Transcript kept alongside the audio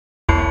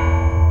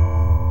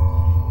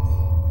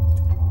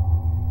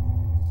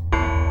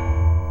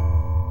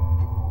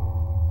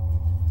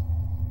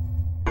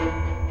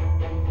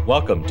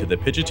Welcome to the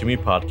Pitch It To Me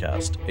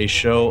podcast, a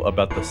show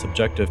about the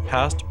subjective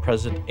past,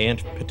 present, and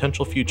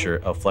potential future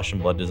of Flesh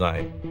and Blood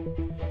design.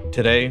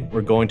 Today,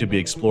 we're going to be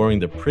exploring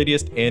the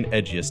prettiest and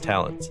edgiest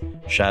talents,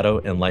 shadow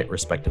and light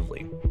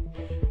respectively.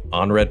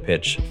 On Red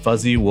Pitch,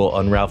 Fuzzy will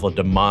unravel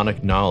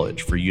demonic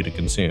knowledge for you to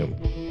consume.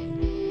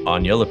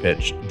 On Yellow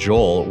Pitch,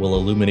 Joel will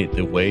illuminate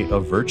the way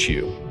of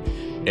virtue.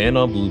 And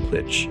on Blue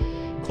Pitch,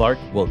 Clark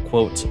will,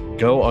 quote,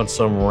 go on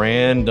some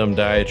random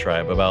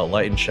diatribe about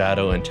light and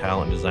shadow and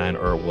talent design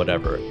or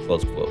whatever,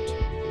 close quote.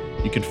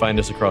 You can find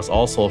us across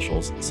all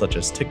socials such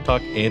as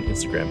TikTok and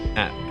Instagram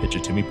at Pitch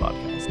It To Me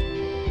Podcast.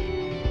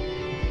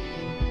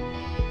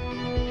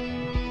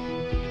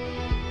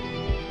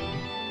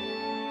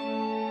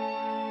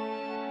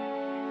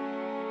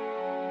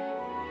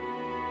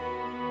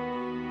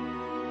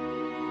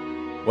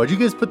 Why'd you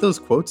guys put those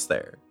quotes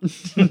there?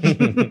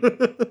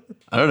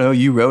 I don't know.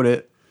 You wrote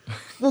it.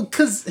 Well,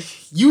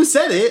 because you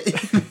said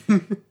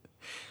it.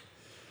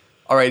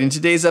 All right. In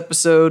today's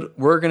episode,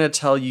 we're going to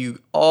tell you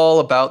all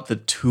about the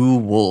two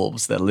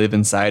wolves that live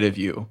inside of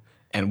you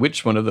and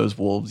which one of those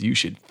wolves you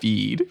should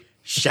feed.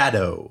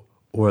 Shadow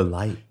or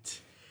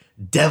light.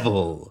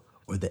 Devil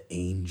or the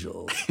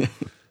angel.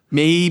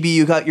 Maybe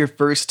you got your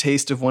first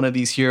taste of one of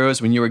these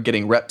heroes when you were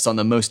getting reps on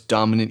the most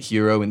dominant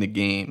hero in the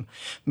game.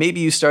 Maybe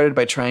you started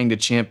by trying to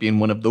champion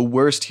one of the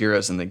worst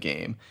heroes in the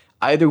game.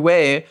 Either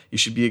way, you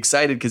should be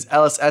excited because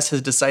LSS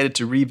has decided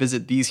to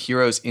revisit these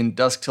heroes in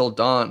Dusk Till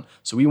Dawn.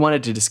 So we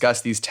wanted to discuss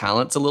these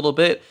talents a little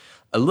bit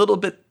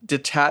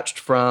detached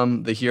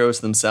from the heroes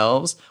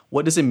themselves.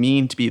 What does it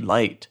mean to be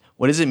light?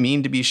 What does it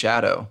mean to be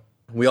shadow?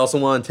 We also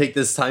want to take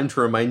this time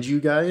to remind you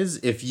guys,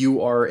 if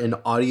you are an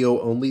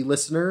audio-only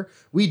listener,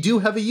 we do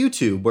have a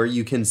YouTube where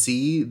you can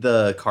see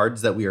the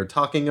cards that we are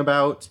talking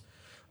about.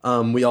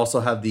 We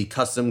also have the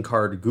custom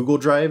card Google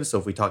Drive, so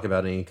if we talk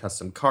about any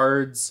custom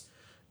cards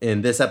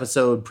in this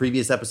episode,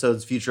 previous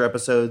episodes, future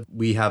episodes,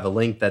 we have a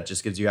link that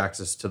just gives you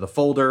access to the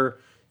folder.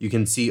 You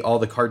can see all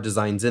the card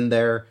designs in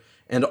there.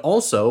 And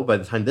also, by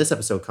the time this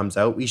episode comes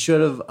out, we should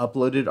have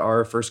uploaded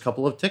our first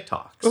couple of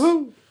TikToks.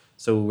 Woo-hoo!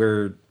 So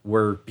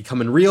we're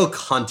becoming real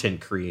content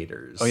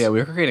creators. Oh yeah,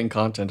 we're creating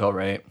content, all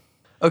right.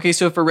 Okay,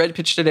 so for Red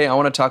Pitch today, I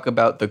want to talk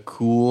about the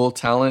cool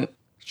talent,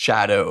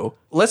 Shadow.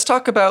 Let's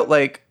talk about,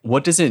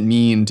 what does it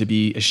mean to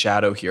be a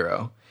Shadow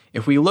hero?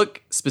 If we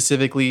look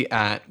specifically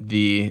at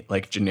the,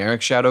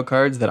 generic Shadow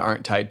cards that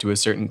aren't tied to a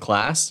certain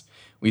class,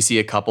 we see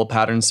a couple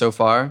patterns so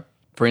far.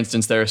 For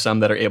instance, there are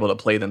some that are able to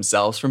play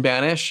themselves from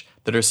Banish.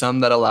 There are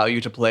some that allow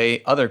you to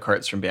play other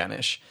cards from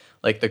Banish.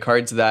 Like the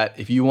cards that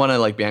if you want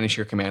to banish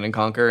your Command and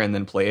Conquer and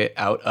then play it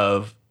out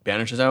of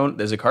Banish Zone,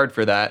 there's a card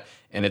for that,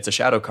 and it's a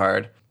Shadow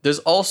card. There's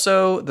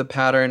also the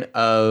pattern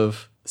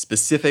of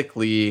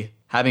specifically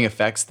having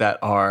effects that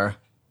are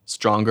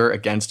stronger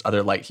against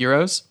other light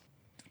heroes,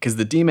 because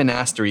the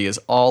Demonastery is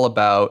all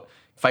about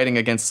fighting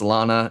against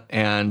Solana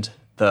and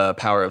the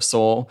Power of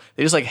Soul.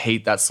 They just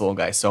hate that Soul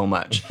guy so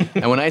much.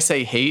 And when I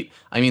say hate,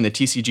 I mean the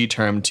TCG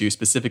term to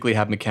specifically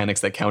have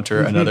mechanics that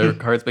counter another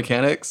card's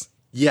mechanics.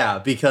 Yeah,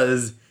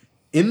 because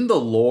in the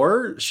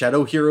lore,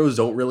 Shadow heroes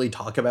don't really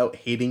talk about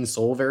hating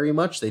Soul very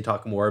much. They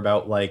talk more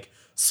about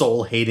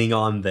Soul hating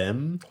on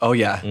them. Oh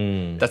yeah,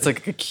 that's a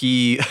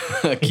key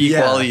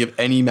quality of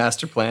any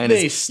master plan.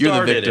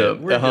 You're the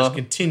victim. We're just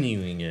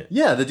continuing it.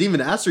 Yeah, the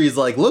Demonastery is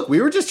look, we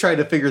were just trying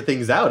to figure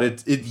things out.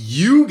 It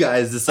you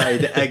guys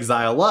decided to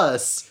exile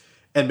us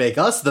and make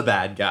us the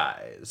bad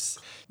guys.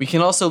 We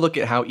can also look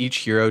at how each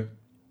hero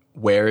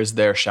wears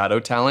their Shadow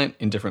talent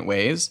in different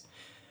ways.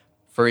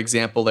 For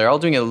example, they're all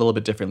doing it a little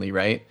bit differently,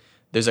 right?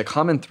 There's a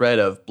common thread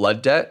of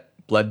Blood Debt.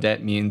 Blood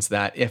Debt means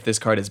that if this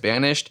card is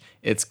banished,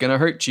 it's going to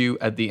hurt you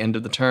at the end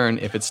of the turn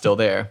if it's still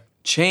there.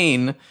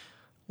 Chain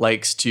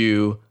likes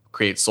to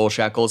create Soul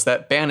Shackles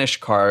that banish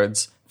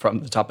cards from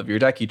the top of your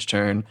deck each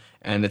turn,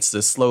 and it's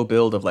this slow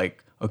build of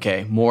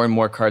okay, more and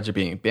more cards are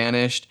being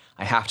banished.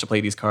 I have to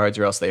play these cards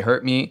or else they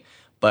hurt me,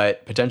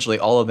 but potentially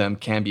all of them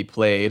can be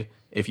played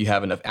if you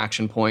have enough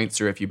action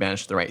points or if you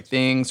banish the right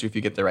things or if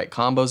you get the right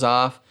combos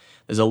off.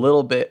 There's a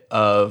little bit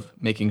of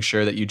making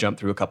sure that you jump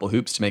through a couple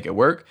hoops to make it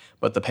work,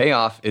 but the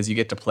payoff is you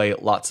get to play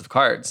lots of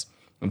cards.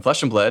 In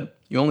Flesh and Blood,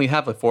 you only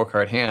have a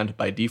 4-card hand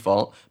by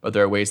default, but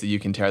there are ways that you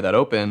can tear that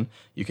open.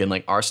 You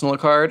can Arsenal a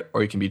card,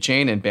 or you can be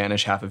Chain and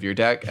banish half of your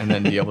deck, and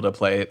then be able to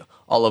play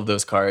all of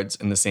those cards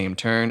in the same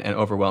turn and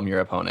overwhelm your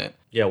opponent.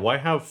 Yeah, why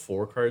have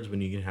 4 cards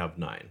when you can have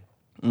 9?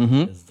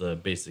 Is the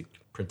basic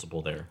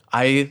principle there.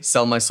 I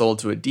sell my soul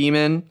to a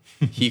demon.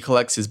 He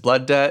collects his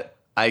Blood Debt.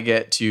 I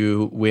get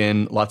to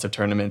win lots of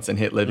tournaments and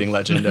hit Living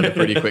Legend at a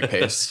pretty quick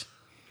pace.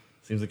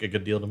 Seems like a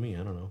good deal to me. I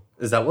don't know.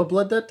 Is that what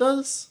Blood Debt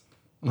does?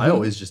 I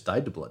always just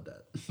died to Blood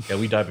Debt. Yeah,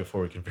 we died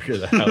before we can figure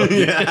that out.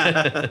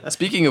 Yeah.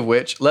 Speaking of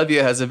which,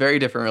 Levia has a very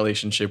different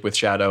relationship with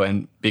Shadow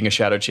and being a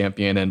Shadow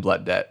champion and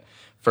Blood Debt.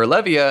 For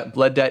Levia,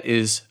 Blood Debt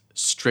is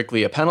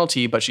strictly a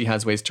penalty, but she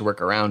has ways to work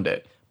around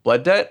it.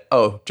 Blood Debt?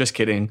 Oh, just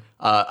kidding.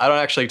 I don't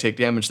actually take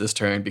damage this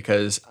turn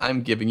because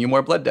I'm giving you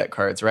more Blood Debt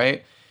cards,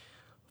 right?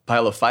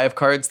 pile of 5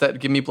 cards that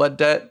give me blood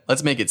debt.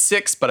 Let's make it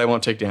 6, but I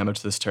won't take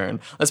damage this turn.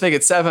 Let's make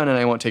it 7 and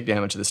I won't take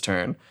damage this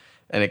turn.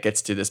 And it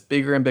gets to this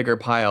bigger and bigger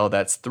pile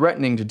that's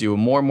threatening to do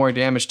more and more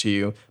damage to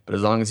you. But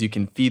as long as you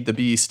can feed the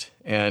beast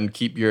and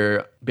keep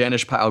your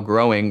banish pile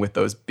growing with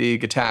those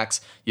big attacks,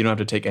 you don't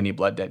have to take any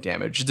blood debt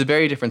damage. It's a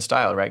very different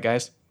style, right,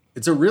 guys?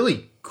 It's a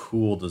really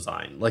cool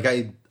design. Like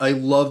I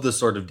love the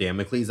sort of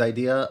Damocles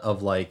idea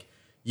of like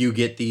you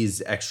get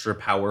these extra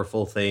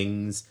powerful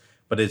things,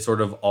 but it's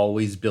sort of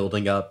always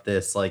building up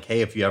this like,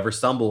 hey, if you ever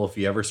stumble, if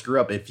you ever screw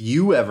up, if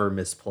you ever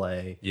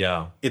misplay,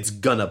 it's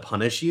gonna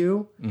punish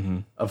you.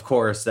 Of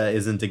course, that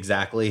isn't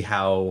exactly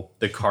how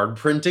the card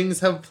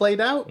printings have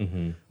played out,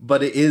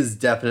 but it is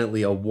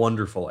definitely a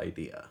wonderful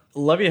idea.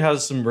 Levia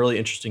has some really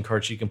interesting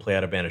cards she can play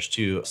out of Banish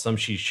too. Some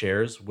she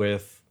shares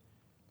with,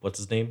 what's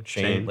his name?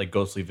 Shane, like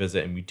Ghostly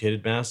Visit and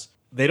Mutated Mass.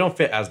 They don't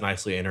fit as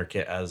nicely in her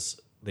kit as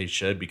they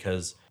should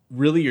because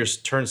really your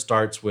turn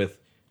starts with,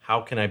 how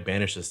can I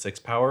banish a 6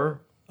 power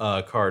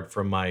card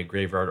from my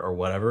graveyard or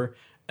whatever,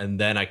 and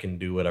then I can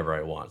do whatever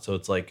I want. So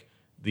it's like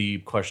the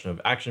question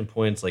of action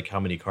points, like how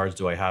many cards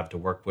do I have to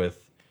work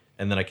with,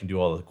 and then I can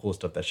do all the cool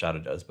stuff that Shadow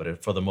does.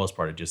 But for the most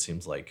part, it just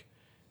seems like,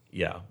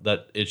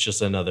 that it's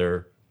just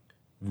another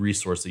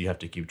resource that you have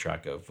to keep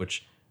track of,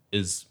 which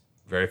is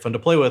very fun to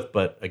play with,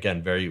 but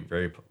again, very,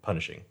 very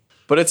punishing.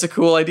 But it's a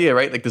cool idea,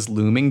 right? Like this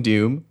looming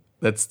doom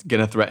that's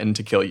going to threaten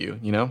to kill you,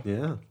 you know?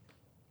 Yeah.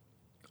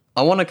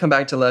 I want to come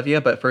back to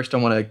Levia, but first I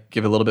want to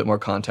give a little bit more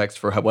context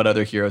for what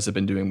other heroes have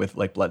been doing with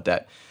like blood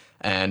debt.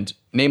 And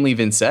namely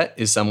Vincett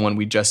is someone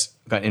we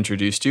just got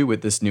introduced to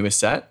with this newest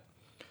set.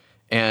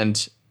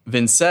 And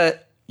Vincett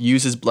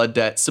uses blood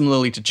debt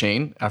similarly to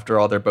Chain. After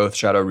all, they're both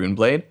Shadow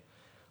Runeblade.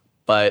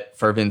 But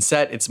for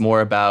Vincett, it's more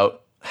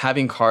about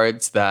having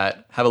cards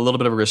that have a little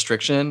bit of a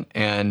restriction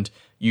and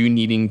you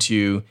needing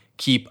to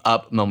keep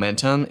up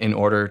momentum in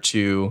order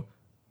to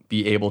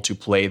be able to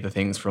play the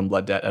things from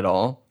blood debt at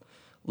all.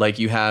 Like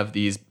you have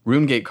these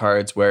RuneGate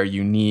cards where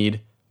you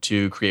need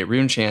to create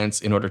rune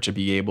chants in order to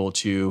be able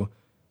to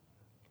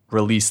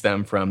release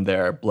them from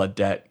their blood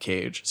debt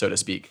cage, so to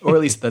speak. Or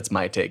at least that's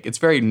my take. It's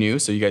very new,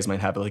 so you guys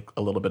might have like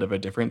a little bit of a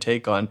different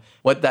take on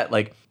what that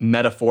like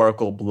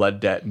metaphorical blood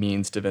debt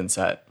means to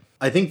Vincett.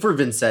 I think for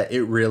Vincett,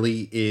 it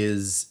really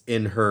is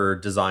in her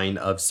design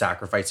of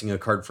sacrificing a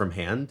card from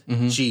hand.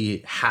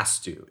 She has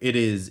to. It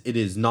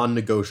is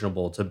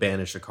non-negotiable to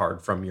banish a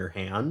card from your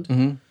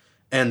hand.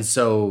 And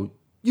so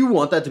you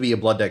want that to be a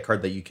blood debt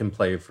card that you can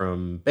play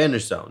from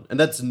Banish Zone. And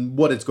that's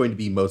what it's going to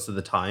be most of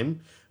the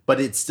time. But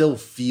it still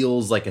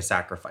feels like a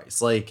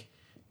sacrifice. Like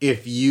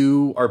if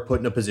you are put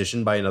in a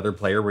position by another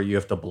player where you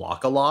have to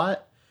block a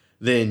lot,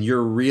 then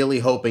you're really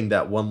hoping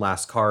that one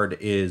last card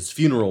is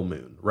Funeral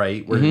Moon,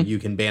 right? Where you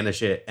can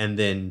banish it and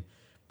then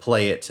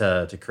play it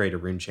to create a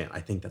rune chant. I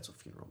think that's what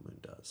Funeral Moon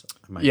does.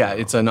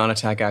 It's a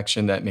non-attack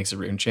action that makes a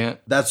rune chant.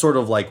 That's sort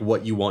of like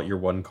what you want your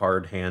one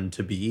card hand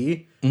to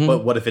be.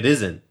 But what if it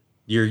isn't?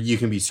 You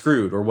can be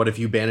screwed. Or what if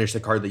you banish the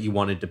card that you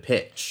wanted to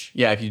pitch?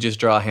 Yeah, if you just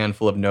draw a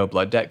handful of no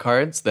blood debt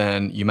cards,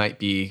 then you might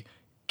be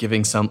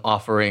giving some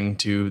offering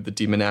to the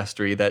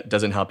Demonastery that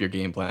doesn't help your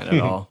game plan at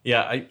all.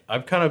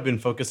 I've kind of been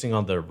focusing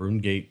on the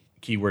RuneGate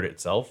keyword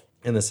itself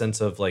in the sense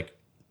of like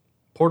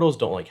portals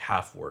don't like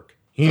half work.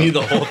 You need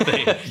the whole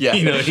thing.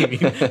 You know what I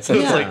mean? So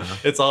it's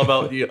like it's all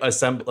about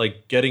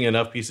getting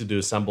enough pieces to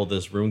assemble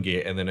this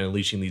RuneGate and then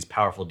unleashing these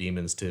powerful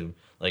demons to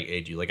like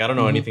aid you. Like I don't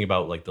know anything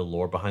about like the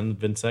lore behind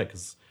Vincett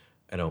because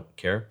I don't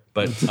care,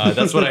 but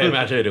that's what I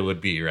imagined it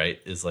would be. Right?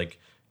 Is like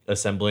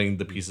assembling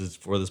the pieces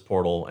for this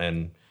portal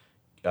and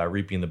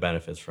reaping the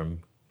benefits from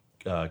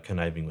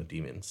conniving with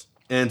demons.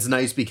 And it's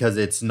nice because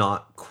it's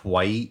not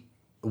quite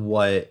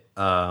what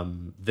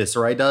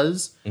Viserai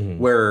does,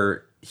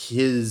 where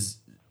his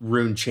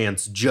rune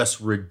chants just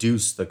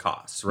reduce the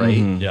cost,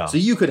 right? So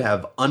you could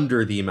have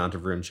under the amount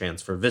of rune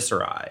chants for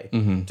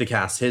Viserai to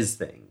cast his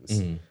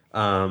things.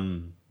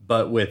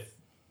 But with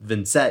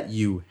Vincett,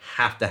 you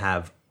have to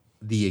have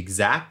the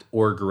exact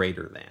or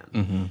greater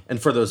than.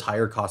 And for those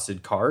higher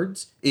costed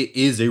cards, it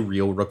is a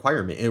real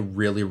requirement. It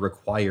really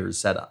requires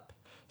setup.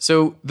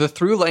 So the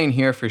through line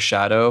here for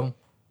Shadow,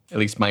 at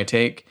least my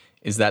take,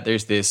 is that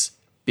there's this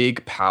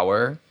big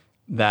power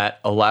that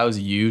allows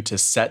you to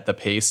set the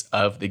pace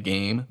of the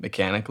game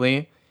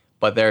mechanically,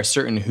 but there are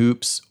certain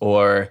hoops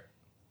or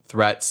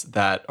threats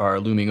that are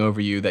looming over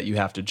you that you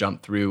have to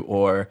jump through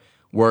or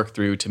work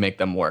through to make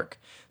them work.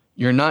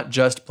 You're not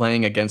just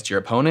playing against your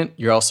opponent,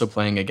 you're also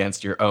playing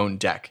against your own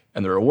deck.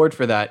 And the reward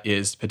for that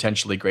is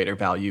potentially greater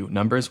value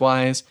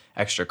numbers-wise,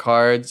 extra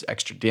cards,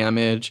 extra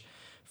damage,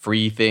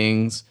 free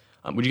things.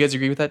 Would you guys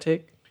agree with that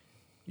take?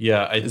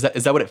 Yeah. Is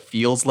that what it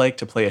feels like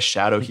to play a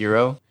Shadow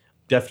hero?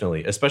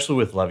 Definitely, especially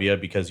with Levia,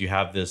 because you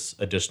have this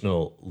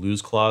additional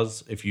lose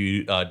clause if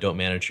you don't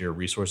manage your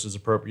resources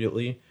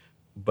appropriately.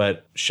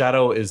 But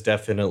Shadow is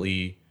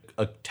definitely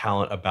a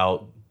talent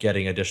about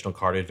getting additional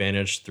card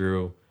advantage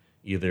through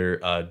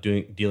either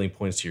dealing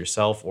points to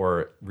yourself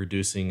or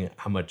reducing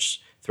how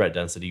much threat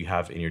density you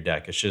have in your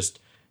deck. It's just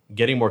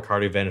getting more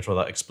card advantage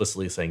without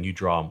explicitly saying you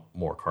draw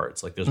more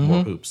cards. Like there's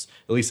more hoops.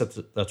 At least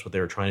that's what they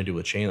were trying to do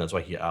with Chain. That's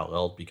why he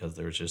outlelled, because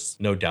there's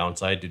just no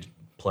downside to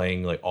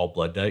playing like all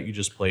blood debt. You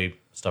just play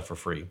stuff for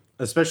free.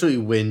 Especially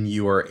when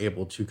you are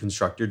able to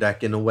construct your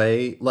deck in a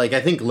way. Like,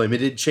 I think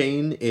limited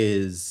Chain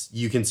is,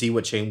 you can see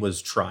what Chain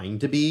was trying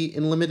to be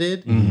in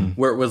limited,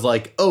 where it was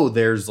like, oh,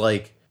 there's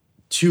like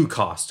 2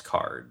 cost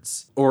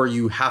cards, or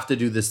you have to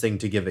do this thing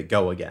to give it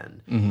go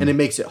again. And it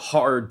makes it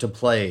hard to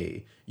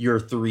play your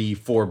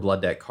 3-4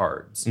 blood debt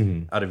cards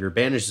out of your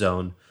banish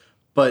zone.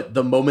 But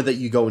the moment that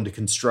you go into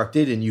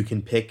constructed and you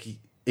can pick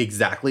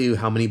exactly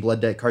how many blood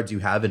debt cards you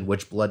have and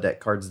which blood debt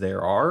cards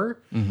there are,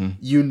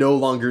 you no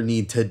longer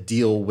need to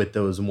deal with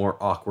those more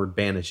awkward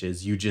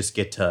banishes. You just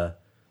get to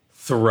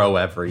throw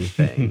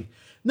everything.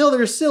 No,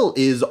 there still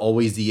is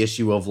always the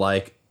issue of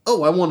like,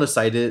 oh, I want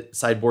to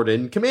sideboard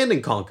in Command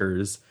and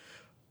Conquers.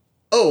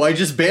 Oh, I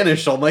just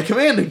banished all my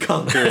Command and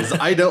Conquers.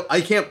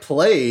 I can't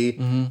play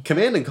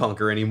Command and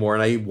Conquer anymore,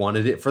 and I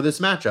wanted it for this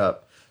matchup.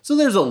 So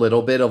there's a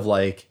little bit of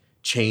like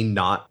Chain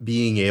not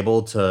being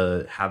able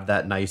to have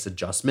that nice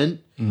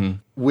adjustment.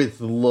 With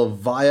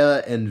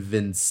Levia and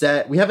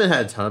Vincett, we haven't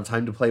had a ton of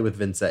time to play with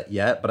Vincett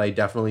yet, but I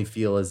definitely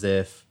feel as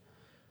if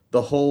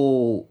the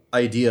whole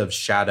idea of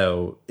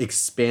Shadow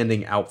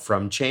expanding out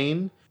from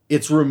Chain,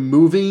 it's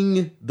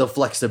removing the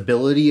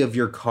flexibility of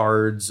your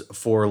cards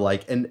for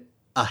like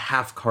a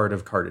half card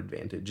of card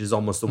advantage is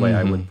almost the way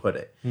I would put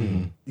it.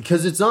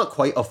 Because it's not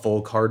quite a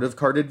full card of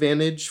card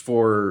advantage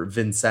for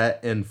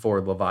Vincett and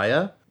for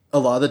Levia. A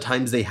lot of the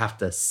times they have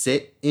to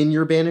sit in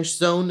your banished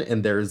zone,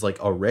 and there's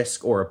like a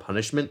risk or a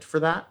punishment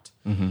for that.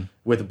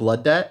 With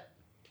blood debt,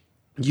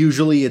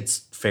 usually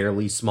it's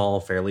fairly small,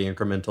 fairly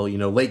incremental. You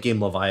know, late game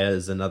Levia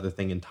is another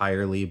thing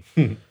entirely.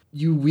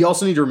 We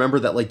also need to remember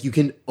that like you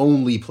can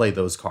only play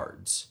those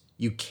cards.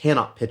 You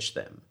cannot pitch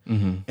them.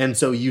 And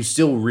so you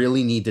still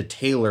really need to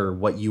tailor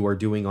what you are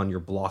doing on your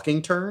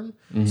blocking turn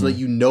so that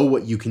you know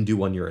what you can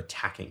do on your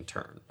attacking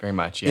turn. Very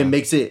much, yeah. It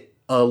makes it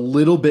a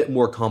little bit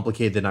more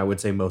complicated than I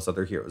would say most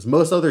other heroes.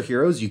 Most other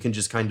heroes, you can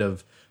just kind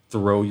of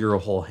throw your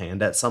whole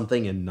hand at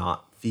something and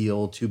not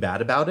feel too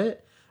bad about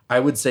it. I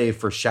would say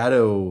for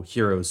Shadow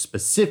heroes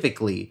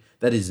specifically,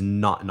 that is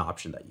not an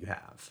option that you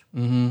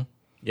have.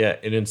 Yeah,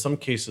 and in some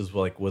cases,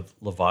 like with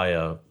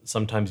Levia,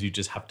 sometimes you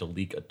just have to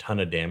leak a ton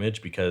of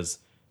damage because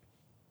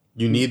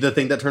you need the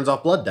thing that turns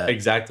off blood debt.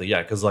 Exactly,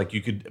 yeah, because like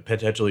you could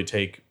potentially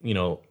take, you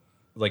know,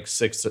 like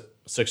six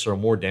or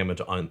more damage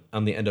on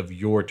the end of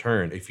your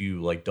turn if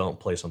you like don't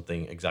play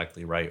something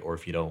exactly right, or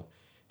if you don't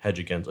hedge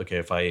against. Okay,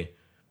 if I,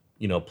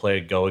 you know, play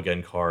a go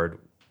again card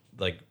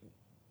like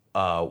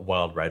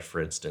Wild Red,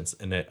 for instance,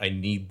 and I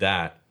need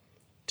that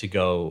to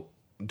go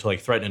to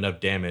like threaten enough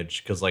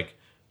damage because like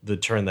the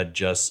turn that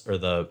just, or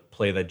the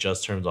play that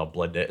just turns off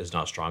blood debt is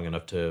not strong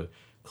enough to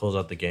close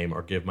out the game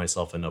or give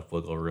myself enough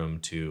wiggle room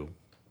to,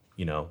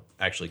 you know,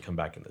 actually come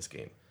back in this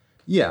game.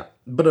 Yeah,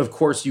 but of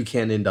course you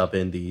can end up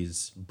in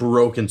these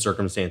broken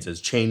circumstances.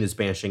 Chain is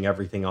banishing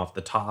everything off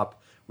the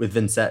top. With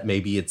Vincett,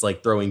 maybe it's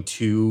like throwing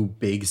 2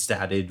 big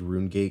statted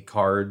RuneGate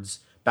cards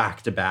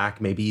back to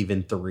back, maybe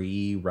even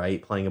 3,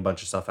 right? Playing a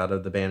bunch of stuff out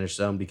of the banish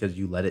zone because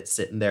you let it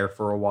sit in there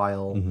for a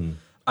while.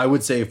 I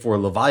would say for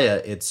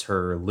Levia, it's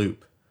her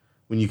loop.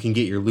 When you can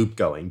get your loop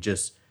going,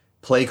 just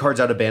play cards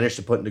out of banish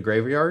to put into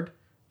graveyard,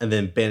 and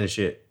then banish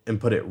it and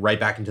put it right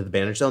back into the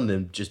banish zone,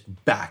 then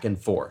just back and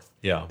forth.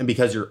 Yeah. And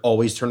because you're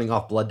always turning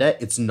off blood debt,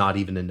 it's not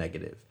even a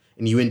negative.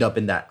 And you end up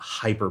in that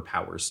hyper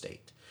power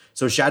state.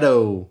 So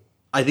Shadow,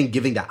 I think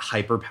giving that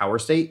hyper power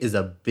state is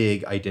a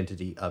big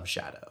identity of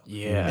Shadow.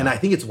 Yeah. And I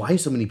think it's why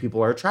so many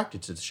people are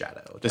attracted to the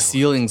Shadow. The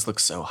ceilings look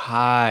so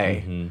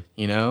high,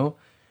 you know,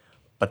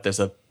 but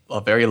there's a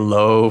very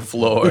low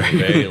floor.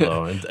 Very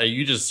low. And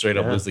you just straight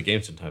up lose the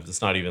game sometimes.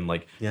 It's not even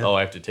like, oh,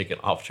 I have to take an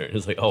off turn.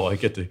 It's like, oh, I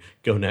get to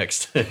go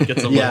next. Get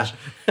some lunch.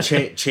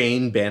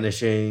 Chain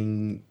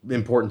banishing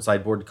important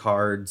sideboard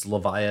cards.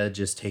 Levia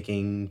just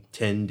taking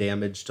 10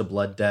 damage to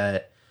blood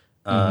debt.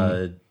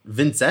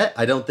 Vincett,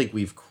 I don't think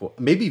we've...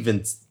 maybe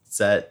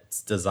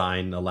Vincett's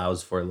design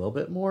allows for a little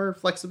bit more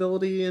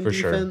flexibility in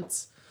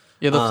defense. Sure.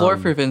 Yeah, the floor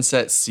for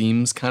Vincett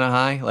seems kind of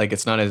high. Like,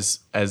 it's not as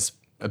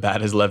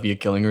bad as Levia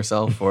killing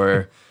herself,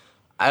 or...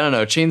 I don't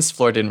know. Chain's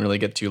floor didn't really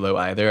get too low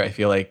either. I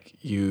feel like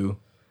it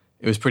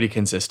was pretty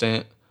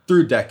consistent.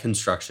 Through deck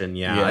construction,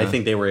 yeah. I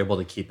think they were able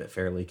to keep it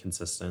fairly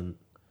consistent.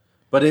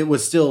 But it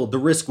was still, the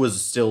risk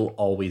was still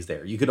always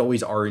there. You could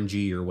always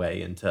RNG your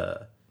way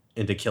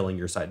into killing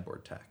your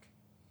sideboard tech.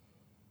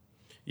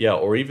 Yeah,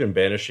 or even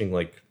banishing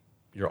like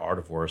your Art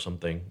of War or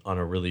something on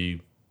a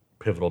really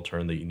pivotal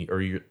turn that you need, or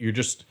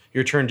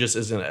your turn just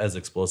isn't as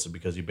explosive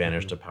because you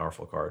banished a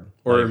powerful card,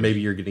 or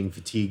maybe you're getting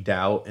fatigued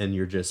out and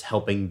you're just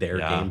helping their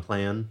game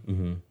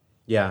plan.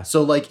 Yeah,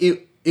 so like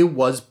it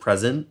was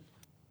present.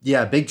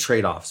 Yeah, big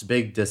trade-offs,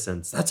 big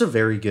distance. That's some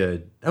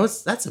good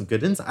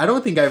insight. I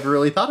don't think I've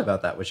really thought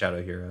about that with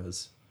Shadow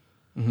Heroes.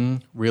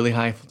 Really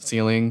high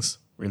ceilings,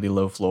 really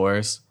low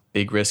floors,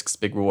 big risks,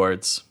 big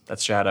rewards.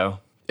 That's Shadow.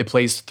 It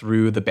plays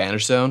through the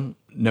banish zone.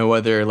 No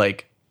other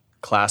like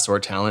class or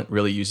talent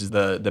really uses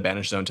the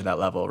banish zone to that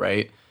level,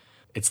 right?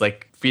 it's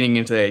like feeding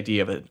into the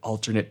idea of an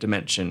alternate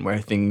dimension where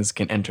things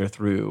can enter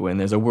through and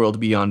there's a world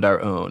beyond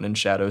our own, and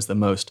Shadow's the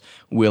most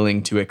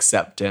willing to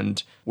accept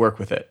and work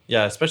with it.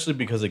 Yeah, especially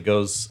because it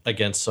goes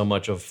against so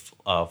much of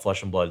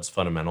Flesh and Blood's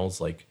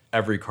fundamentals. Like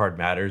every card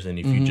matters, and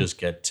if you just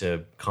get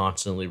to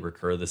constantly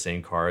recur the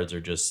same cards or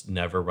just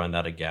never run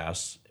out of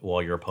gas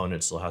while your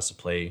opponent still has to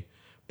play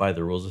by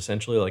the rules,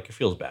 essentially, like it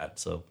feels bad.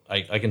 So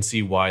I can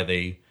see why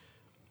they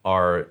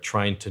are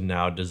trying to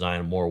now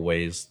design more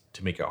ways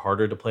to make it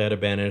harder to play out of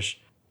Banish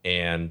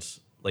and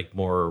like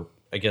more,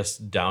 I guess,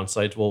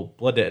 downsides. Well,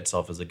 Blood Debt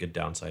itself is a good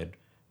downside,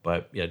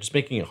 but yeah, just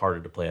making it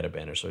harder to play out of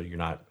Banish so you're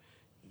not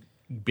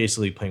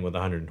basically playing with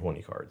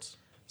 120 cards.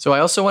 So I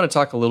also want to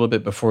talk a little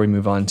bit before we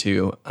move on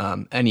to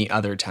any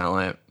other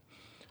talent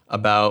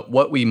about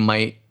what we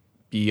might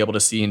be able to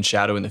see in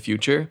Shadow in the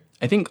future.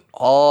 I think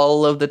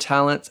all of the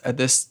talents at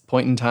this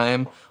point in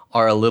time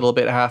are a little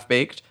bit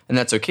half-baked, and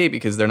that's okay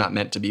because they're not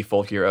meant to be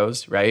full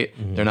heroes, right?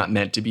 They're not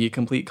meant to be a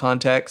complete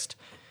context,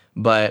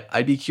 but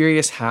I'd be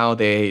curious how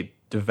they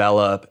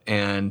develop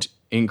and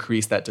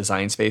increase that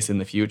design space in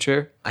the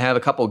future. I have a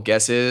couple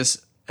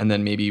guesses, and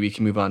then maybe we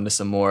can move on to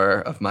some more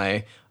of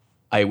my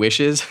I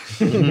wishes.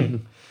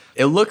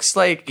 It looks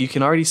like you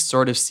can already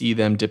sort of see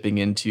them dipping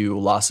into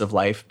loss of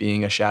life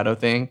being a Shadow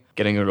thing,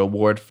 getting a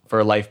reward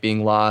for life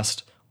being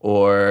lost,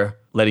 or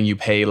letting you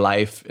pay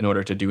life in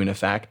order to do an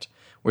effect.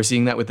 We're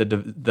seeing that with the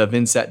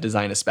Vynnset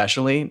design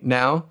especially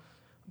now,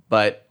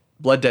 but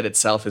Blood Debt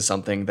itself is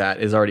something that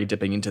is already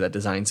dipping into that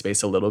design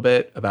space a little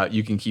bit about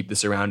you can keep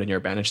this around in your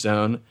banish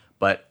zone,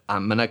 but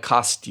I'm going to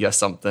cost you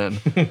something.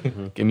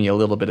 Give me a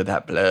little bit of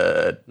that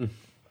blood.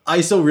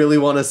 I still really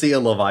want to see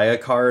a Levia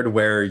card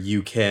where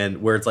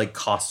it's like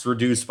cost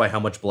reduced by how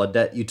much blood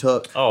debt you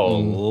took. Oh,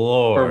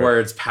 Lord. Or where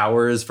its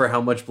power is for how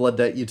much blood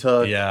debt you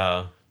took.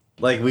 Yeah.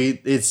 Like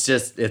it's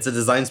a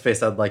design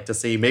space I'd like to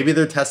see. Maybe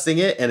they're testing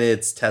it and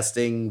it's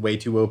testing way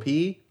too OP.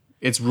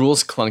 It's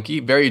rules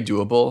clunky, very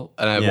doable,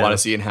 and I want to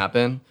see it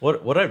happen.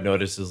 What I've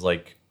noticed is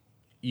like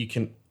you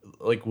can,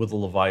 like with the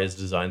Levia's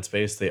design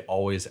space, they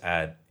always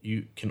add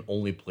you can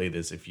only play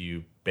this if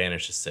you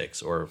banish a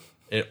 6, or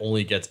it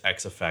only gets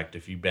X effect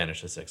if you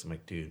banish a 6. I'm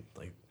like, dude,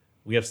 like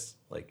we have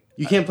like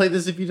you can't play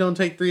this if you don't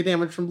take 3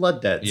 damage from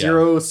blood debt. Yeah.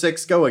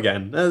 0-6, go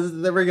again.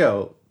 There we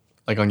go.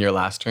 Like on your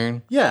last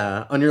turn?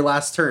 Yeah, on your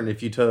last turn,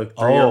 if you took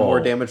 3 or more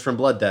damage from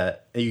blood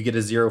debt, and you get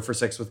a 0 for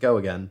 6 with go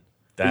again.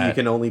 But you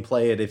can only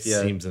play it if you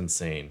seems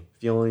insane.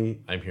 If you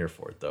only I'm here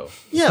for it though.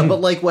 Yeah,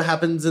 but like what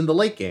happens in the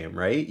late game,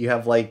 right? You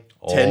have like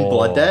 10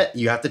 blood debt.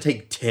 You have to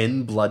take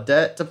 10 blood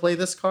debt to play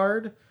this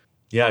card.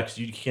 Yeah, because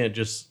you can't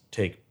just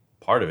take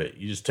part of it.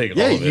 You just take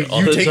all of it.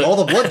 You take all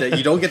the blood debt.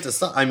 You don't get to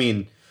stop. I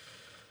mean,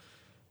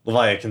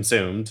 Levia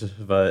consumed,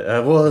 but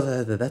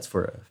that's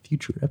for a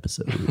future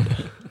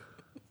episode.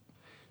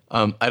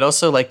 I'd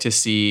also like to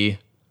see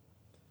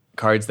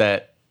cards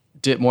that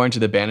dip more into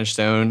the banish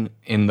zone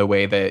in the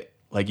way that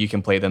like you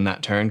can play them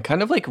that turn,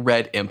 kind of like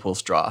red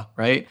impulse draw,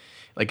 right?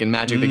 Like in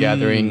Magic the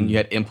Gathering, you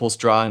had impulse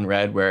draw in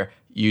red where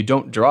you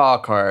don't draw a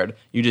card,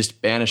 you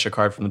just banish a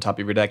card from the top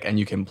of your deck and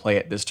you can play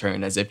it this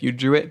turn as if you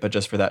drew it, but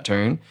just for that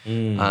turn.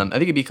 I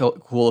think it'd be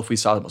cool if we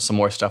saw some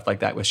more stuff like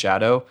that with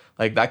Shadow.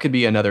 Like that could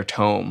be another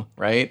tome,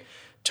 right?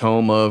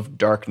 Tome of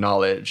Dark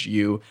Knowledge.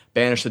 You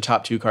banish the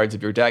top 2 cards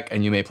of your deck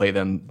and you may play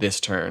them this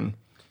turn.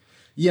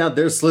 Yeah,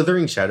 there's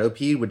Slithering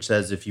Shadowpede, which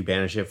says if you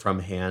banish it from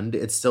hand,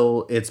 it's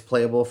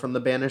playable from the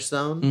banish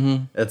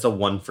zone. It's a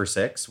 1 for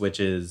 6, which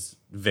is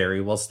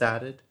very well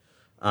statted.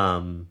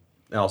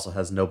 It also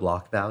has no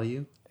block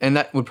value. And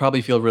that would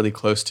probably feel really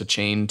close to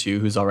Chain too,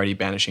 who's already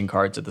banishing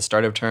cards at the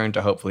start of turn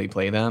to hopefully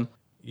play them.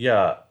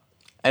 Yeah.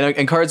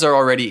 And cards are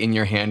already in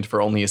your hand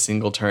for only a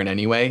single turn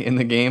anyway in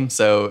the game,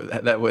 so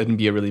that wouldn't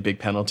be a really big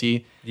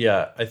penalty.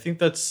 Yeah, I think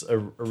that's a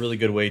really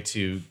good way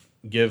to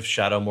give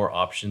Shadow more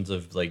options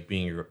of like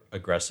being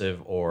aggressive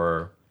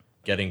or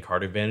getting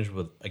card advantage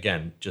with,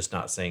 again, just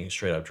not saying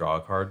straight up draw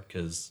a card,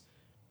 because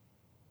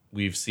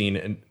we've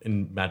seen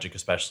in Magic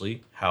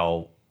especially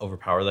how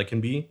overpowered that can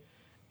be,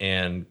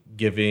 and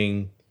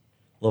giving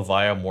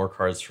Levia more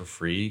cards for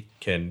free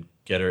can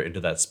get her into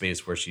that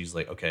space where she's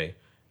like, okay,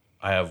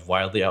 I have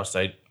wildly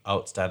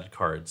outstatted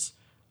cards.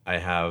 I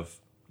have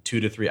 2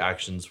 to 3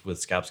 actions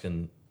with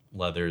Scabskin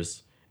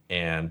Leathers,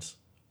 and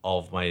all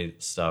of my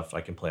stuff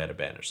I can play at a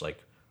banish.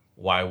 Like,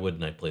 why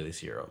wouldn't I play this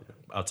hero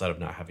outside of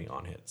not having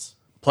on hits?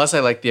 Plus,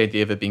 I like the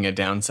idea of it being a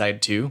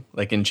downside too.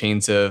 Like in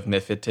Chains of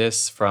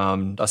Mephitis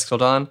from Dusk Till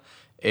Dawn,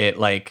 it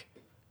like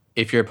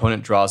if your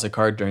opponent draws a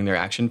card during their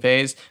action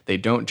phase, they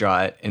don't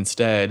draw it.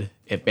 Instead,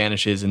 it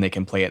banishes and they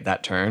can play it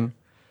that turn,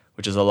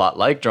 which is a lot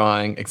like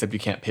drawing, except you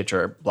can't pitch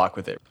or block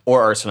with it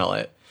or arsenal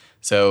it.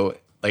 So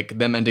like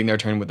them ending their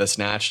turn with a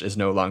snatch is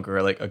no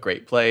longer like a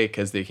great play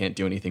because they can't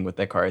do anything with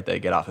that card. They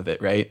get off of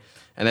it, right?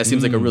 And that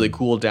seems like a really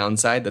cool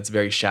downside that's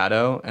very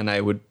Shadow, and I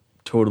would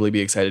totally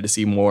be excited to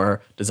see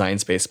more design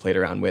space played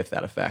around with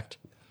that effect.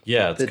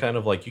 Yeah, it's kind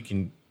of like you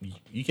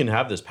can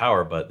have this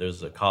power, but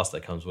there's a cost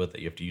that comes with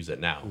it. You have to use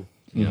it now.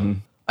 You know?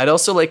 I'd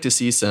also like to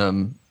see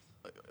some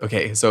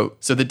Okay, so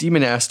the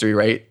Demonastery,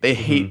 right? They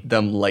hate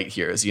them light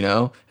heroes, you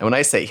know? And when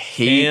I say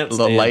hate Can't the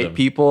stand light them.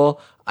 people,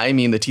 I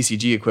mean the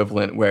TCG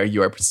equivalent where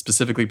you are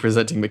specifically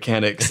presenting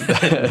mechanics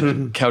that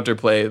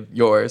counterplay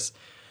yours.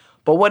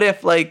 But what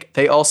if like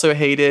they also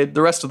hated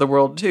the rest of the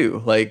world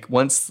too? Like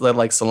once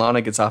like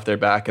Solana gets off their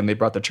back and they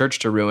brought the church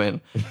to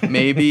ruin,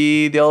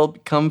 maybe they'll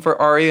come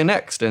for Arya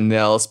next and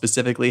they'll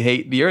specifically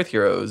hate the Earth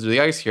heroes or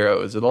the Ice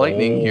heroes or the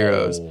Lightning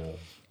heroes. Oh.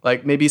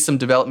 Like maybe some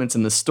developments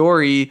in the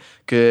story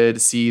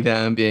could see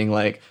them being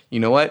like, you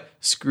know what?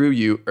 Screw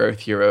you, Earth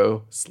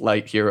hero,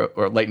 Light hero,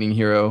 or Lightning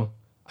hero,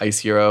 Ice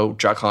hero,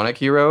 Draconic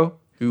hero.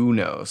 Who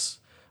knows?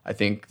 I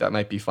think that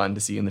might be fun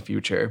to see in the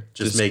future.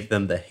 Just make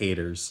them the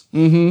haters.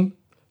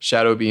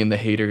 Shadow being the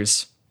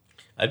haters.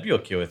 I'd be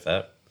okay with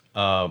that.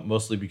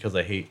 Mostly because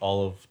I hate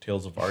all of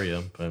Tales of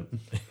Arya, but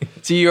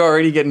So you're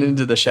already getting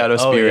into the Shadow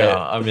oh Spirit.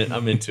 yeah,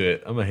 I'm into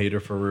it. I'm a hater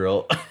for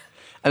real.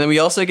 And then we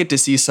also get to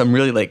see some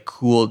really like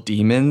cool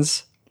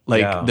demons.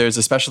 Like Yeah. there's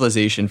a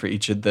specialization for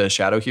each of the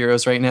shadow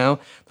heroes right now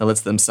that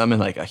lets them summon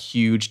like a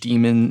huge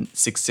demon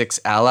 6/6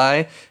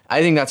 ally.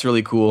 I think that's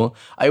really cool.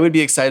 I would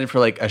be excited for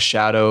like a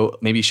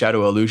maybe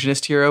shadow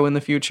illusionist hero in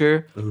the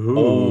future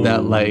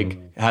that like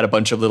had a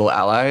bunch of little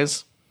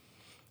allies.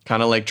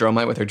 Kind of like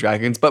Dromite with her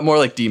dragons, but more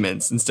like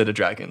demons instead of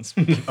dragons.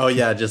 Oh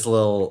yeah, just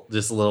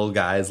little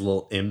guys,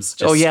 little imps.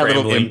 Just Oh, yeah,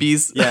 little scrambling.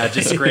 impies. Yeah,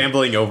 just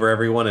scrambling over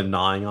everyone and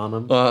gnawing on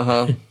them.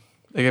 Uh-huh.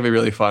 They can be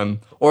really fun.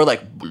 Or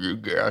like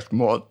big ass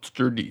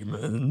monster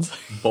demons.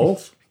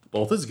 Both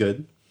is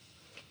good.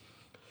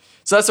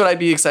 So that's what I'd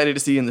be excited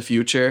to see in the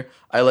future.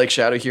 I like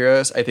Shadow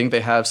Heroes. I think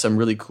they have some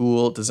really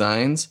cool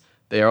designs.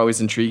 They are always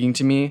intriguing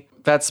to me.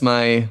 That's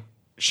my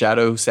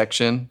Shadow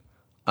section.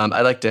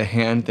 I like to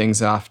hand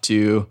things off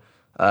to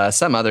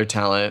some other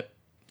talent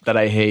that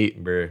I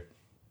hate. Brr.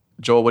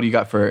 Joel, what do you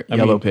got for I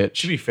Yellow mean,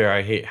 Pitch? To be fair,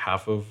 I hate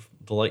half of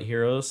the light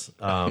heroes,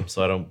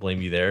 so I don't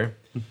blame you there.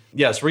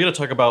 Yeah, so we're going to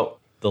talk about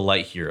the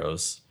light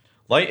heroes.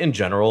 Light in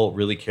general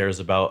really cares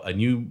about a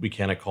new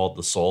mechanic called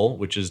the Soul,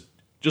 which is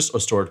just a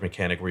storage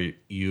mechanic where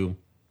you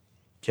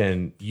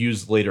can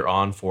use later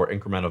on for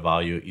incremental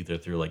value, either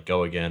through like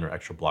go again or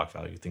extra block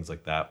value, things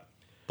like that.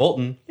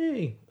 Bolton,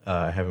 yay.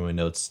 I have in my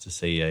notes to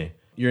say yay.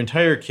 Your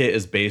entire kit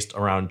is based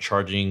around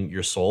charging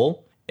your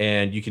soul,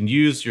 and you can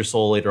use your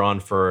soul later on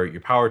for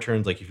your power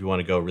turns, like if you want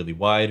to go really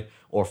wide,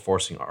 or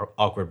forcing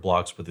awkward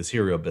blocks with his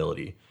hero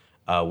ability,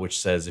 which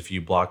says if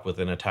you block with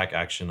an attack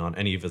action on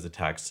any of his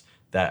attacks,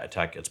 that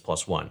attack gets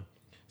 +1.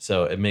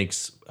 So it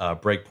makes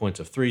breakpoints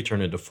of 3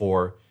 turn into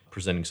 4,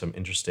 presenting some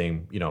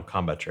interesting,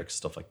 combat tricks,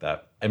 stuff like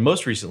that. And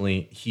most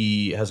recently,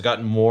 he has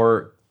gotten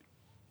more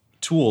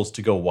tools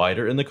to go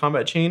wider in the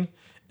combat chain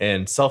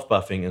and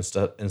self-buffing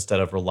instead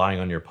of relying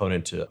on your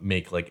opponent to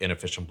make like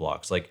inefficient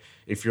blocks. Like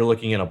if you're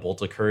looking at a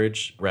Bolt of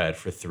Courage red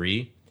for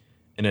 3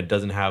 and it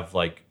doesn't have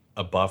like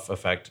a buff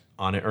effect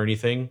on it or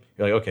anything,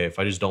 you're like, okay, if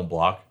I just don't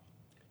block,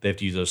 they have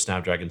to use those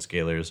Snapdragon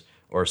Scalers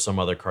or some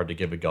other card to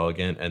give a go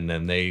again, and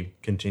then they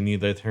continue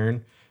their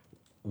turn.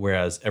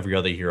 Whereas every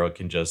other hero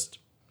can just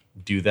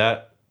do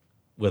that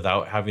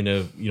without having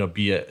to,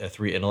 be a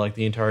 3 intellect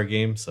the entire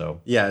game. So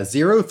Yeah,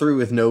 0-3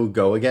 with no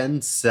go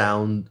again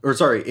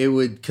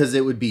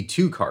it would be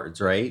 2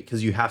 cards, right?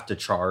 Because you have to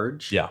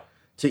charge. yeah.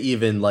 To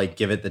even like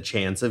give it the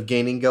chance of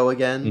gaining go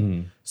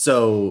again.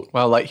 So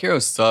Wow, light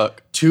heroes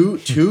suck.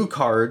 two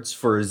cards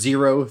for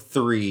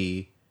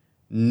 0-3,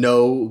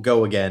 no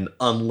go again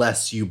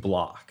unless you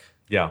block.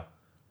 Yeah.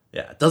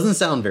 Yeah, it doesn't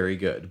sound very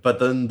good. But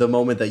then the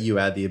moment that you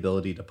add the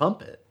ability to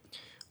pump it.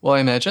 Well, I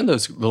imagine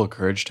those little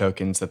courage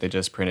tokens that they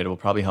just printed will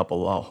probably help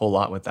a whole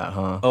lot with that,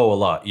 huh? Oh, a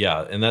lot.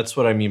 Yeah. And that's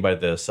what I mean by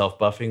the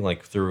self-buffing,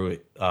 like through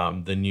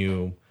the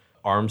new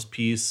arms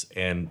piece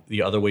and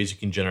the other ways you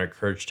can generate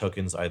courage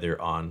tokens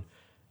either on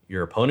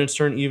your opponent's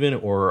turn even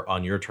or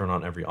on your turn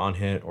on every on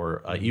hit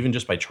or even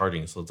just by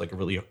charging. So it's like a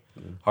really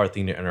hard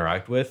thing to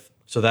interact with.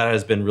 So that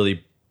has been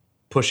really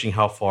pushing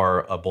how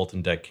far a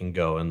Bolton deck can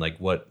go and like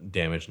what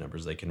damage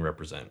numbers they can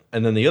represent.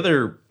 And then the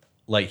other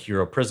light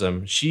hero,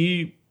 Prism,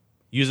 she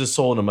uses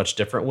soul in a much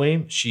different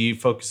way. She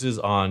focuses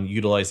on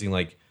utilizing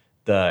like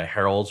the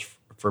heralds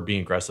for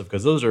being aggressive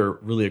because those are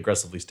really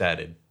aggressively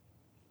statted.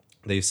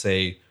 They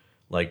say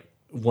like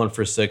 1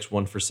 for 6,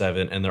 1 for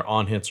 7, and their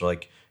on hits are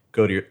like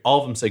all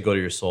of them say go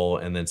to your soul,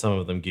 and then some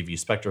of them give you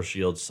spectral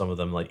shields, some of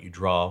them let you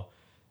draw,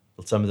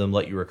 some of them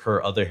let you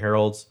recur other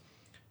heralds.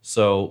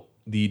 So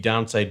the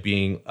downside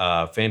being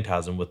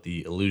Phantasm with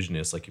the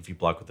illusionist, like if you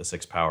block with a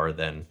 6 power,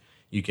 then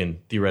you can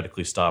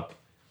theoretically stop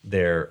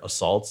their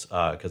assaults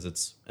because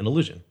it's an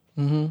illusion.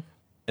 And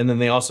then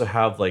they also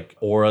have like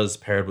auras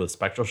paired with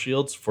spectral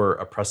shields for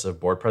oppressive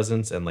board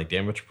presence and like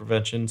damage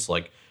prevention. So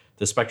like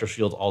the spectral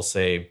shield all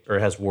say, or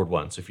it has ward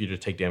 1. So if you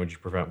just take damage, you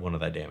prevent 1 of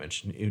that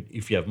damage.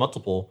 If you have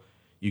multiple,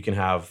 you can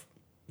have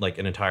like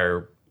an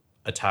entire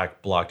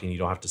attack blocked and you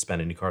don't have to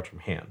spend any cards from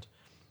hand.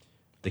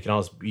 They can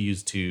also be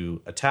used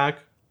to attack.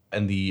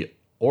 And the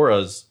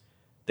auras,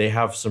 they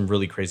have some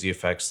really crazy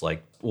effects.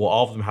 Like, well,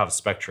 all of them have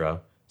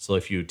spectra. So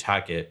if you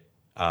attack it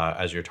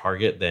as your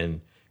target,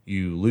 then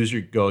you lose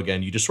your go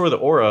again. You destroy the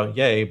aura,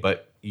 yay,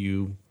 but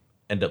you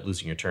end up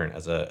losing your turn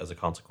as a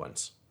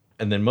consequence.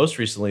 And then most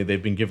recently,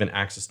 they've been given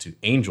access to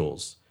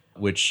Angels,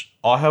 which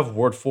all have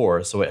Ward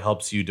 4, so it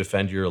helps you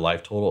defend your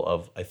life total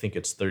of, I think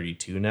it's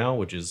 32 now,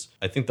 which is,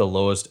 I think, the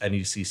lowest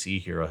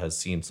NECC hero has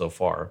seen so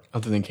far.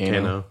 Other than Kano.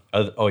 Kano.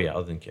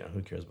 Other than Kano.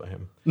 Who cares about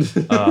him?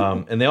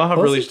 And they all have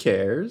Fuzzy really...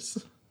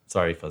 cares.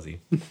 Sorry,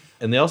 Fuzzy.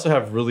 And they also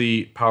have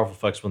really powerful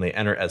effects when they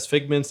enter as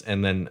Figments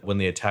and then when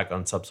they attack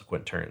on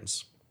subsequent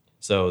turns.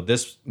 So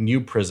this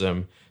new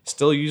Prism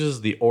still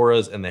uses the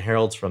auras and the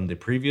heralds from the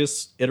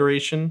previous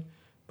iteration,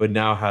 but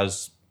now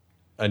has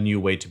a new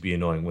way to be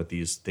annoying with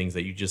these things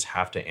that you just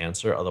have to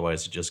answer.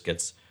 Otherwise, it just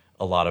gets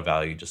a lot of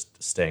value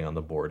just staying on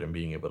the board and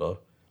being able to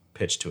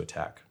pitch to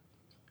attack.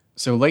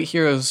 So light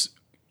heroes,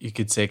 you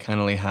could say, kind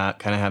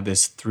of have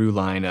this through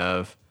line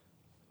of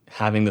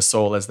having the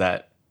soul as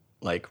that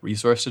like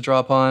resource to draw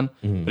upon,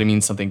 but it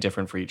means something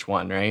different for each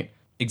one, right?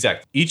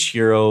 Exactly. Each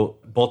hero,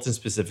 Bolton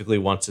specifically,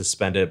 wants to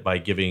spend it by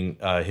giving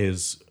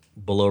his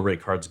below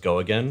rate cards go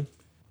again,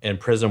 and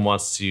Prism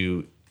wants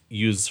to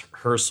use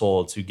her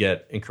soul to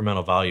get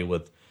incremental value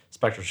with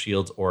Spectral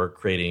Shields or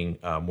creating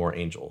more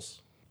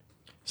Angels.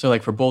 So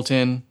like for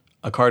Bolton,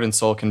 a card in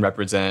soul can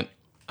represent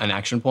an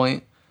action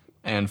point,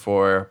 and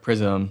for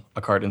Prism,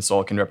 a card in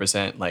soul can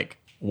represent like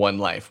 1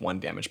 life, 1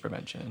 damage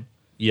prevention.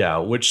 Yeah,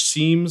 which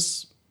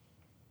seems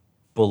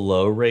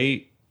below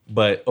rate,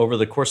 but over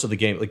the course of the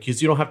game, like,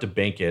 because you don't have to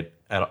bank it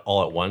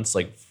all at once.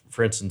 Like,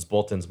 for instance,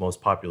 Bolton's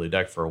most popular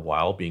deck for a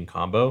while being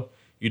combo,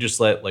 you just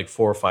let like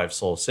 4 or 5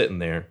 souls sit in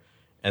there,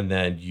 and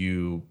then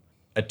you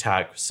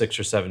attack 6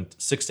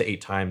 to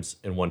 8 times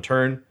in one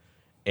turn,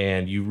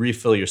 and you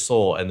refill your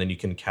soul, and then you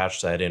can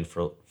cash that in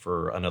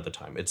for another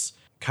time. It's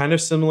kind of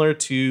similar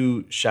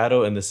to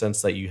Shadow in the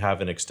sense that you have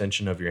an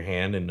extension of your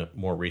hand and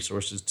more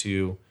resources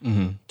to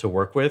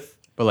work with.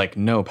 But like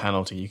no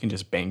penalty. You can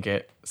just bank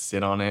it,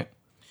 sit on it,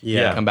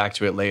 Yeah. come back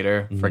to it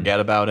later, forget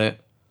about it.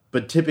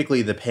 But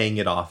typically the paying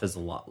it off is a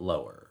lot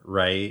lower,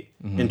 right?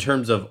 In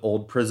terms of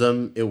old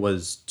Prism, it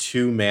was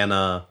 2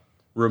 mana,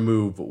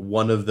 remove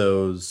 1 of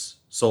those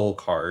soul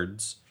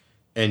cards,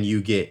 and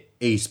you get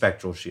a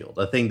Spectral Shield,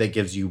 a thing that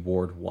gives you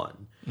Ward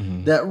 1.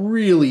 That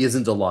really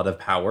isn't a lot of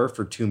power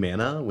for 2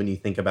 mana when you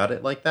think about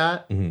it like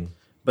that.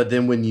 But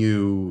then when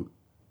you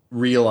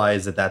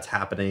realize that that's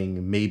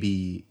happening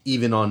maybe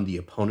even on the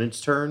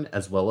opponent's turn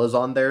as well as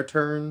on their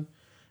turn,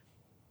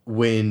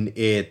 when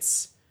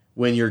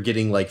you're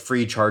getting like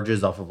free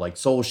charges off of like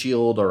Soul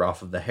Shield or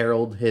off of the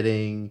Herald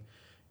hitting,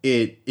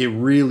 it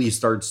really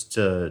starts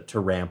to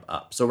ramp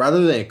up. So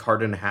rather than a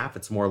card and a half,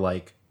 it's more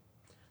like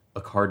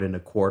a card and a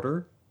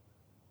quarter.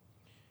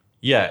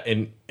 Yeah,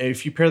 and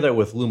if you pair that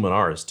with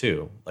Luminaris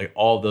too, like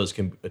all of those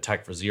can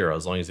attack for 0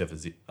 as long as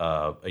you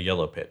have a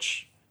yellow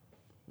pitch.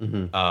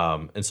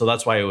 And so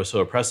that's why it was so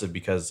oppressive,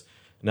 because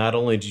not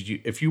only did you,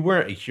 if you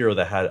weren't a hero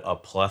that had a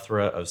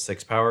plethora of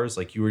 6 powers,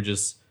 like you were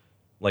just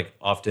like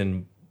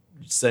often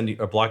sending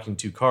or blocking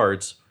 2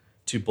 cards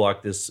to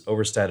block this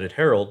overstated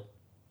Herald,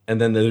 and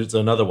then there's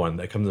another one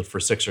that comes in for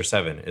 6 or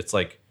 7. It's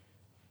like,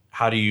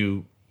 how do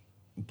you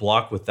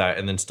block with that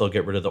and then still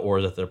get rid of the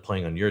aura that they're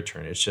playing on your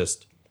turn? It's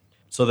just,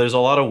 so there's a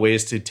lot of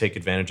ways to take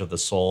advantage of the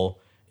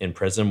soul in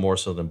Prism more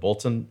so than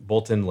Bolton.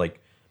 Bolton, like,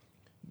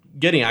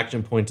 getting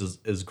action points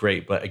is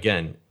great, but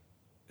again,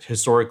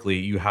 historically,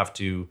 you have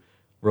to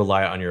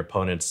rely on your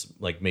opponents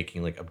like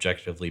making like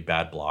objectively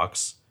bad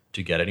blocks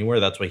to get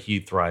anywhere. That's why he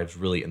thrives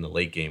really in the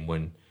late game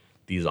when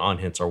these on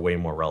hits are way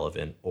more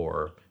relevant,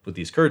 or with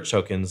these courage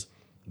tokens,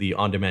 the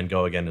on-demand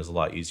go again is a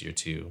lot easier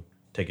to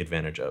take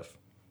advantage of.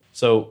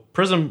 So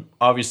Prism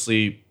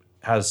obviously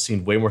has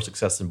seen way more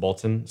success than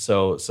Bolton.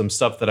 So some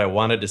stuff that I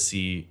wanted to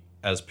see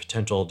as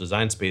potential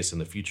design space in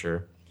the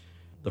future.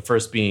 The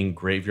first being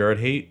Graveyard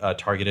Hate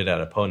targeted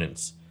at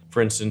opponents.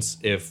 For instance,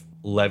 if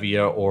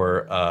Levia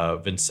or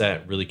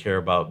Vincent really care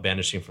about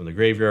banishing from the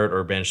graveyard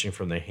or banishing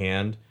from their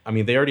hand, I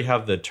mean, they already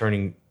have the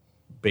turning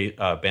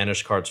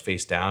banished cards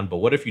face down, but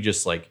what if you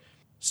just like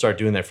start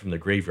doing that from the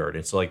graveyard?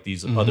 And so like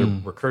these other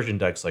recursion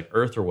decks like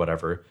Earth or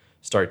whatever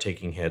start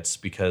taking hits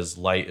because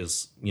light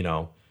is, you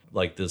know,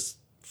 like this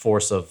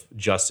force of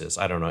justice,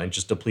 I don't know, and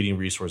just depleting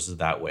resources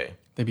that way.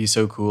 That'd be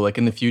so cool. Like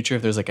in the future,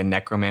 if there's like a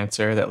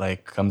necromancer that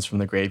like comes from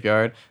the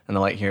graveyard and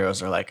the light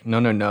heroes are like,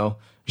 no,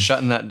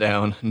 shutting that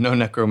down. No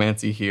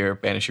necromancy here.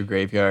 Banish your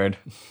graveyard.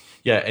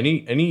 Yeah,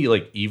 any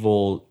like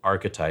evil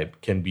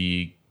archetype can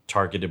be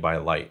targeted by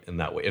light in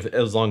that way,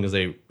 as long as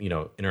they, you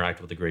know,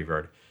 interact with the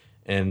graveyard.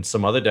 And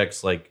some other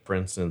decks, like for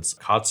instance,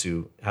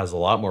 Katsu has a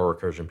lot more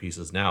recursion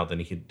pieces now than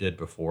he did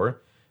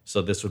before.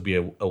 So this would be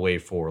a way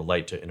for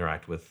light to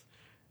interact with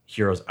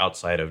heroes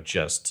outside of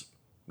just,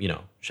 you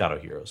know, shadow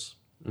heroes.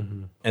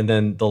 And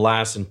then the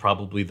last and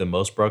probably the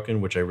most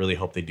broken, which I really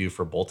hope they do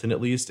for Bolton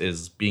at least,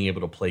 is being able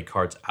to play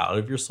cards out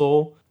of your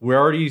soul. We're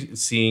already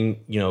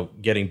seeing, you know,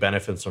 getting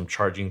benefits from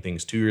charging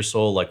things to your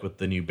soul, like with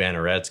the new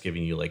bannerets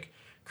giving you like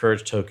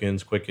courage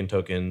tokens, quicken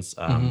tokens,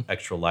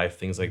 extra life,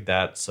 things like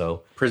that.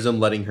 So Prism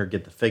letting her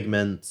get the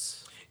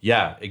Figments.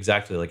 Yeah,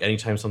 exactly. Like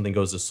anytime something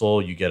goes to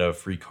soul, you get a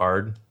free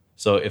card.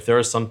 So if there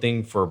is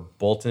something for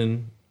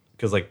Bolton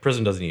because like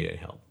Prism doesn't need any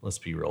help. Let's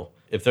be real.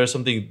 If there's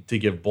something to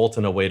give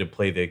Boltyn a way to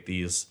play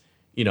these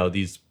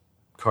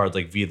cards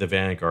like Via the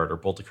Vanguard or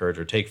Bolt of Courage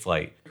or Take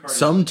Flight.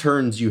 Some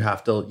turns you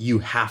have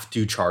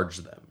to charge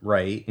them,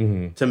 right?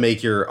 To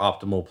make your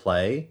optimal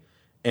play.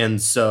 And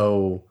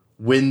so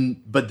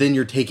but then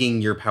you're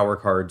taking your power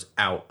cards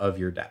out of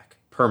your deck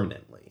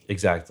permanently.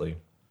 Exactly.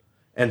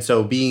 And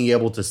so being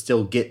able to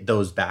still get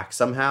those back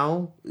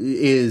somehow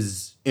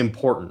is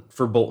important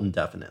for Boltyn,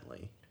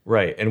 definitely.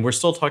 Right. And we're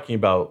still talking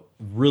about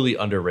really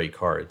underrated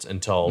cards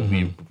until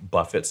we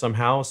buff it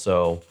somehow.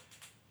 So,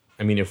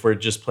 I mean, if we're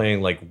just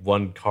playing like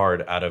one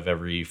card out of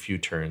every few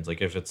turns,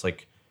 like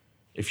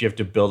if you have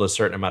to build a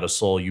certain amount of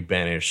soul, you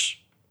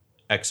banish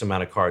X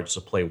amount of cards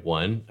to play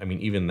one. I mean,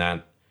 even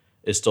that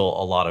is still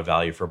a lot of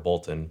value for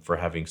Boltyn for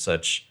having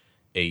such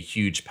a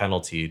huge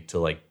penalty to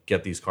like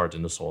get these cards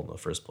into soul in the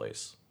first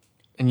place.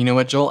 And you know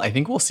what, Joel? I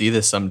think we'll see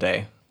this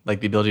someday. Like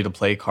the ability to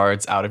play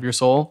cards out of your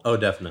soul. Oh,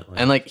 definitely.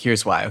 And like,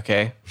 here's why,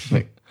 okay?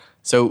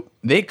 So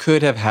they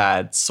could have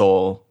had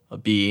soul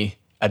be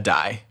a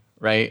die,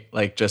 right?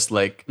 Like just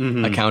like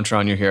a counter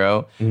on your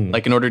hero.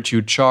 Like in order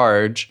to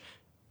charge,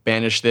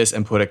 banish this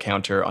and put a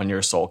counter on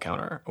your soul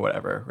counter or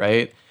whatever,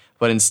 right?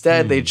 But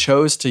instead they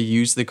chose to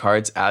use the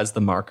cards as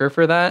the marker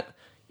for that,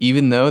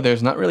 even though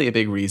there's not really a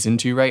big reason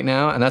to right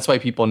now. And that's why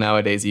people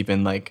nowadays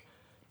even like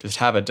just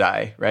have a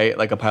die, right?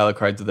 Like a pile of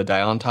cards with a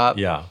die on top.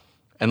 Yeah.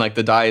 And like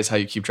the die is how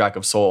you keep track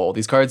of soul.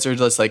 These cards are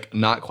just like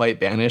not quite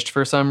banished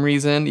for some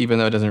reason, even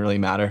though it doesn't really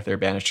matter if they're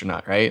banished or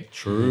not, right?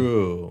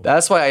 True.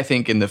 That's why I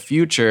think in the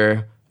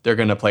future, they're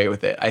going to play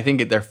with it. I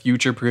think they're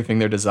future-proofing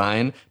their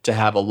design to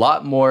have a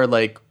lot more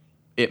like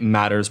it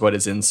matters what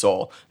is in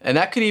soul. And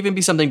that could even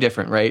be something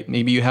different, right?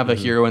 Maybe you have a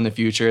hero in the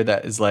future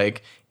that is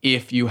like,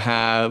 if you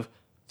have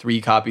 3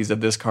 copies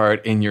of this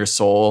card in your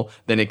soul,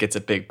 then it gets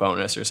a big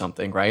bonus or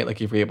something, right? Like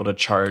if you're able to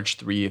charge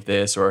 3 of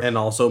this or... And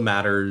also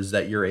matters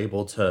that you're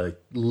able to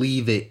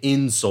leave it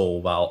in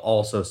soul while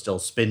also still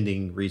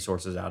spending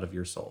resources out of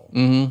your soul.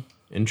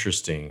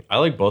 Interesting. I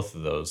like both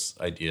of those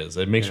ideas.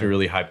 It makes me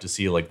really hyped to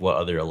see like what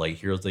other Light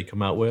heroes they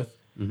come out with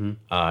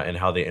and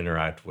how they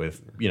interact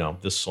with,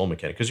 this soul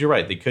mechanic. Because you're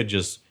right, they could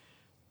just,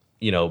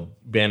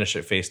 banish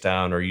it face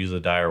down or use a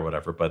die or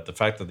whatever. But the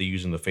fact that they're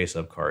using the face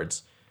up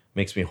cards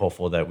makes me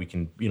hopeful that we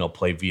can,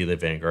 play Via the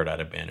Vanguard out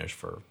of banish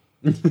for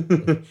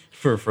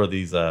for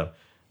these.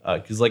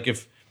 Because like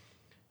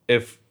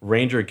if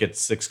Ranger gets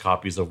 6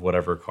 copies of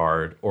whatever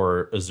card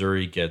or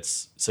Azuri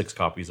gets 6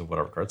 copies of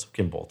whatever card, so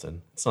can Boltyn.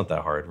 It's not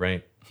that hard,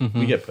 right?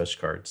 We get push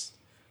cards.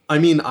 I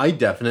mean, I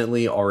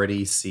definitely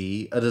already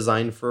see a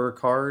design for a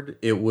card.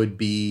 It would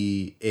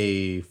be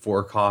a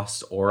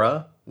 4-cost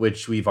aura,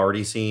 which we've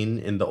already seen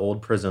in the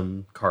old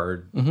Prism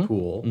card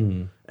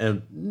pool.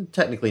 And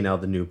technically now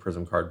the new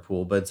Prism card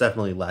pool, but it's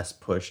definitely less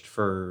pushed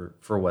for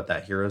what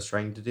that hero is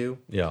trying to do.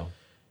 Yeah.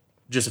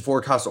 Just a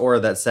 4-cost aura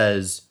that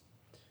says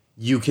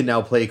you can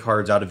now play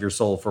cards out of your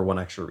soul for 1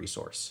 extra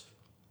resource.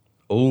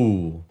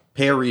 Oh.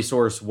 Pay a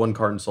resource, 1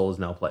 card in soul is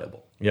now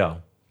playable. Yeah.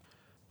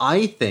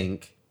 I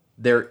think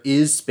there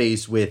is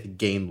space with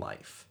Gain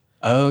Life.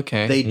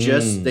 Okay.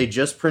 They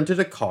just printed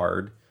a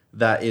card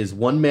that is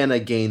 1 mana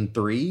gain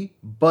 3,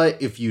 but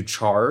if you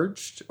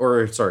charged,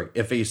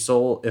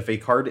 if a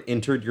card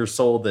entered your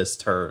soul this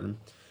turn,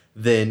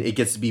 then it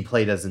gets to be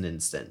played as an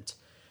instant.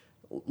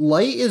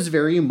 Light is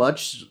very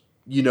much,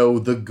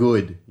 the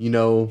good.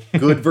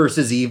 Good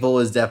versus evil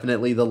is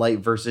definitely the light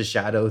versus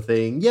shadow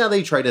thing. Yeah,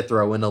 they try to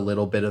throw in a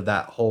little bit of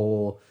that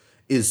whole,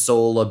 is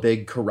soul a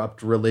big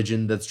corrupt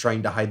religion that's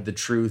trying to hide the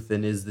truth,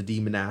 and is the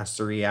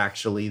demonastery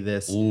actually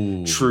this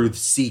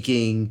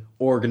truth-seeking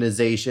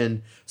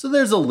organization? So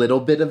there's a little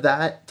bit of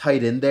that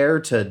tied in there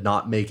to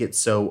not make it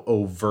so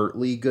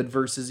overtly good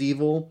versus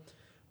evil.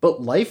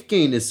 But life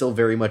gain is still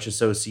very much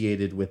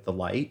associated with the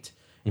light.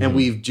 And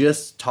we've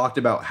just talked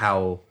about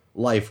how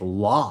life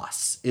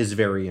loss is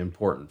very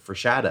important for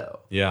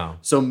shadow. Yeah.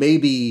 So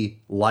maybe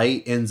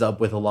light ends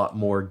up with a lot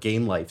more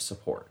gain life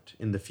support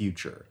in the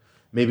future.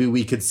 Maybe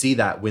we could see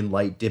that when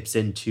light dips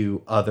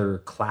into other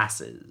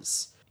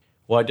classes.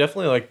 Well, I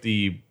definitely like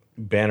the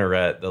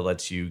banneret that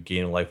lets you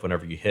gain life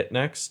whenever you hit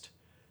next.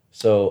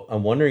 So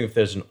I'm wondering if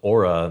there's an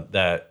aura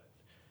that...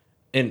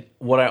 And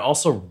what I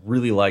also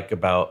really like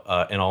about,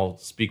 and I'll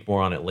speak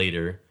more on it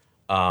later,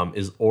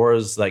 is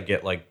auras that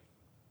get like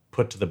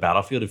put to the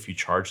battlefield if you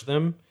charge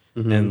them.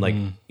 And like,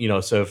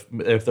 so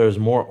if there's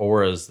more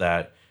auras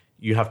that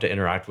you have to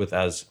interact with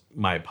as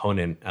my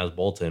opponent as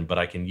Boltyn, but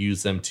I can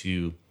use them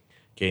to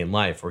gain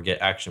life or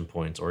get action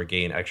points or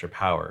gain extra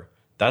power.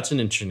 That's an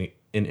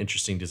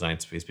interesting design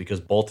space because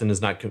Boltyn is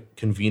not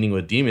convening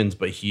with demons,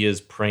 but he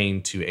is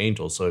praying to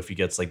angels. So if he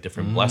gets like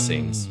different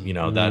blessings,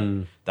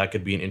 that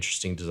could be an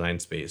interesting design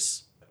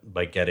space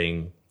by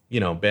getting,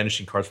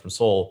 banishing cards from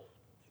soul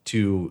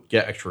to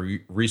get extra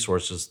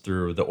resources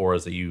through the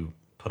auras that you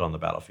put on the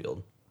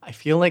battlefield. I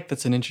feel like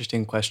that's an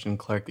interesting question,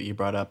 Clark, that you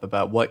brought up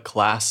about what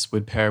class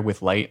would pair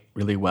with light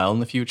really well in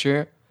the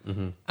future.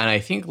 And I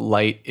think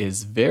light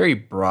is very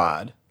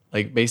broad.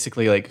 Like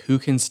basically like who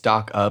can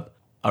stock up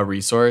a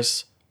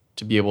resource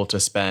to be able to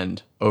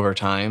spend over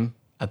time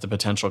at the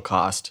potential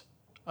cost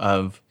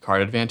of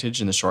card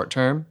advantage in the short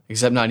term,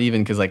 except not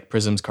even because like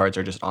Prism's cards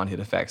are just on-hit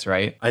effects,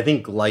 right? I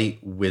think Light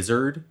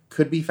Wizard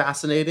could be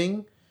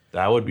fascinating.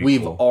 That would be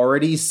We've cool.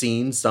 already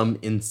seen some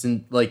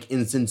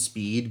instant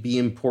speed be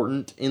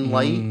important in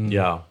Light.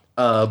 Yeah.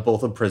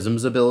 Both of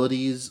Prism's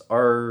abilities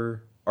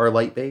are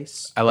light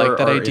based. I like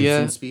that idea.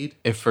 Instant speed.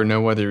 If for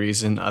no other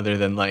reason other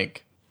than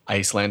like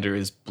Icelander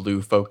is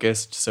blue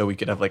focused, so we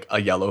could have like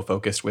a yellow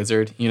focused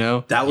wizard, you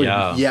know? That would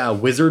Yeah.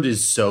 Wizard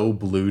is so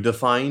blue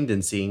defined,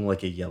 and seeing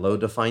like a yellow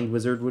defined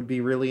wizard would be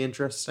really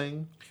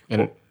interesting.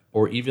 And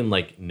Or even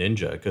like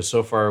Ninja, because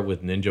so far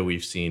with Ninja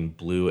we've seen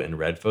blue and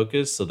red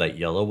focus, so that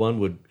yellow one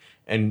would,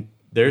 and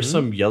there's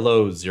some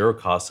yellow zero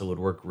costs that would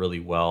work really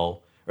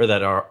well, or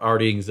that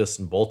already exist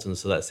in Bolton,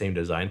 so that same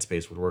design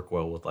space would work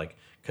well with like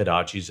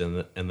Kadachi's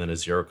and then a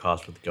zero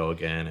cost with Go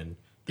Again and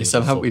things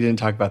somehow of we didn't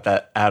talk about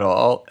that at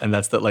all, and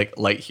that's that like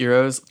light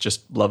heroes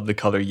just love the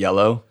color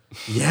yellow.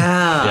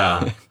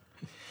 Yeah. Yeah.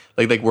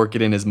 like work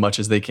it in as much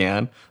as they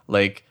can.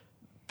 Like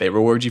they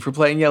reward you for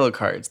playing yellow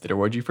cards. They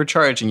reward you for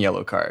charging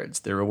yellow cards.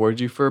 They reward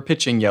you for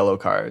pitching yellow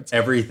cards.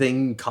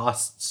 Everything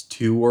costs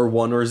 2 or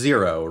 1 or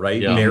 0,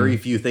 right? Yeah. Very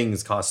few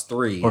things cost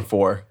 3. Or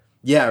 4.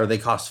 Yeah, or they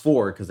cost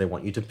 4 because they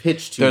want you to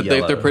pitch 2 They're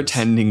yellows.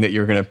 pretending that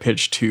you're going to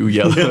pitch 2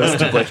 yellows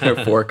to play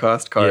their 4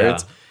 cost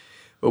cards. Yeah.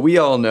 But we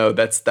all know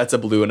that's a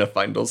blue and a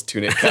Findles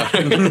tunic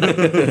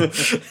counter.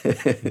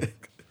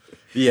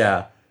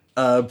 Yeah.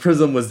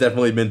 Prism was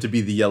definitely meant to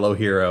be the yellow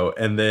hero,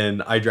 and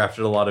then I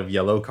drafted a lot of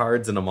yellow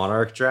cards in a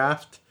Monarch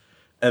draft,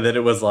 and then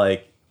it was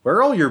like, where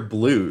are all your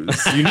blues?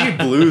 You need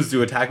blues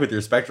to attack with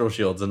your Spectral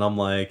Shields, and I'm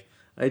like,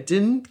 I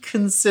didn't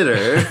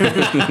consider.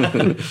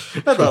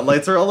 I thought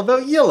lights are all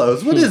about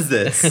yellows. What is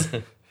this?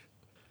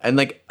 And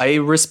like I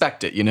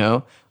respect it, you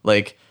know?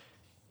 Like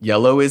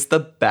yellow is the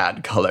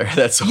bad color.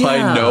 That's why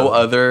Yeah. no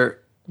other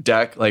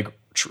deck like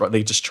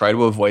they just try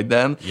to avoid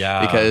them.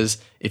 Yeah. Because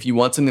if you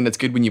want something that's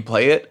good when you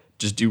play it,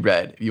 just do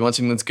red. If you want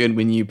something that's good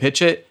when you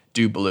pitch it,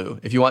 do blue.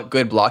 If you want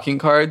good blocking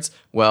cards,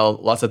 well,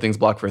 lots of things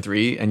block for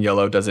 3 and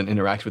yellow doesn't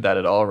interact with that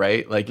at all,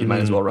 right? Like you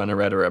might as well run a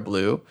red or a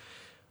blue.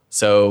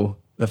 So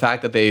the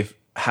fact that they've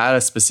had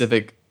a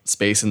specific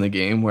space in the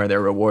game where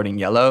they're rewarding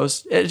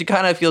yellows, it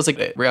kind of feels like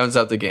it rounds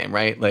out the game,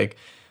 right? Like,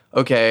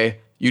 okay,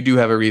 you do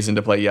have a reason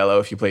to play yellow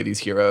if you play these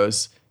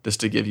heroes,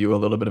 just to give you a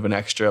little bit of an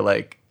extra,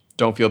 like,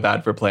 don't feel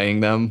bad for playing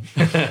them.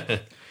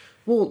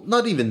 Well,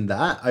 not even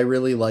that. I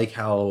really like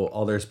how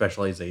all their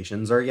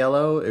specializations are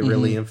yellow. It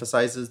really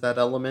emphasizes that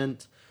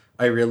element.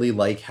 I really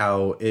like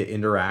how it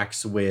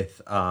interacts with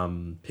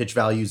pitch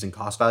values and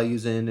cost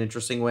values in an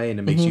interesting way, and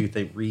it makes you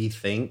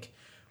rethink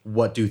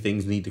what do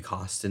things need to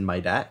cost in my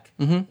deck,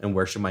 and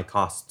where should my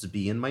costs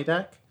be in my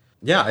deck.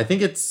 Yeah, I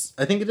think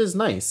it is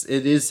nice.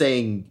 It is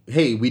saying,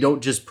 hey, we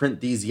don't just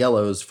print these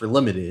yellows for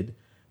limited.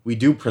 We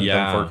do print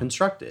them for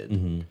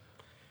constructed.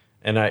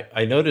 And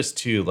I noticed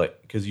too,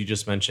 like, because you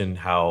just mentioned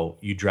how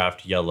you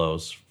draft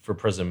yellows for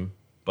Prism,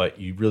 but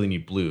you really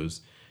need blues.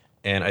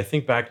 And I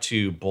think back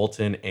to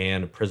Bolton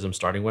and Prism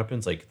starting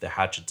weapons, like the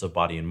Hatchets of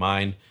Body and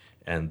Mind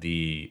and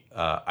the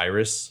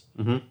Iris.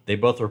 They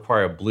both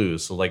require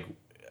blues. So, like,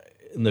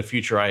 in the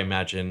future, I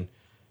imagine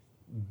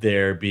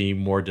there being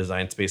more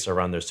design space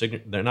around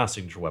they're not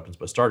signature weapons,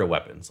 but starter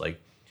weapons.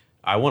 Like,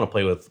 I want to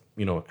play with,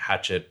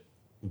 Hatchet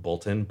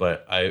Bolton,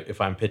 but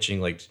if I'm pitching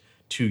like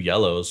 2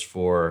 yellows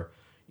for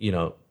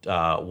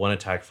 1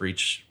 attack for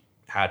each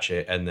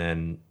hatchet and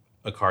then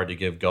a card to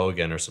give Go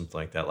Again or something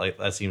like that. Like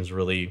that seems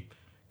really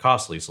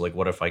costly. So like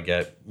what if I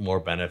get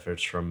more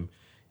benefits from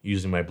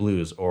using my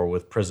blues? Or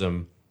with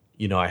Prism,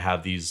 I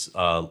have these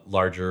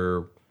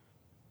larger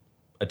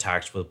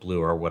attacks with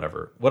blue or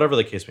whatever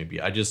the case may be.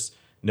 I just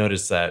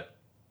noticed that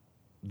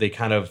they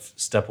kind of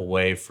step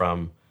away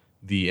from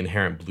the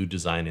inherent blue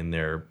design in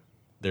their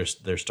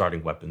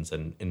starting weapons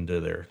and into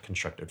their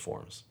constructed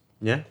forms.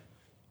 Yeah.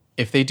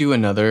 If they do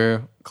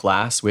another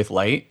class with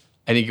light,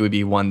 I think it would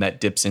be one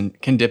that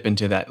can dip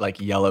into that like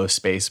yellow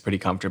space pretty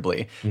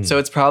comfortably. So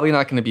it's probably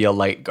not going to be a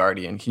light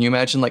guardian. Can you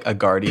imagine like a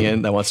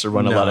guardian that wants to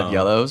run a lot of No.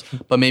 yellows,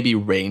 but maybe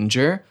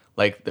ranger?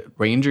 Like the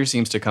ranger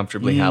seems to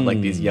comfortably have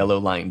like these yellow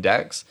line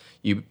decks.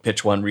 You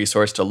pitch 1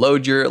 resource to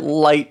load your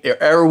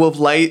arrow of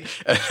light,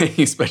 and then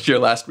you spend your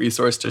last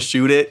resource to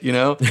shoot it.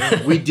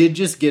 We did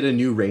just get a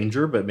new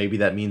ranger, but maybe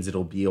that means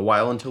it'll be a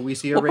while until we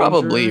see a Well, ranger.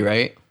 probably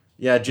right.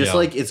 Yeah, just Yeah.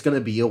 like it's going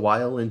to be a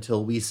while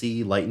until we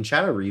see Light and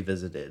Shadow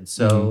revisited.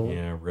 So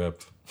Yeah,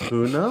 rip.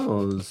 who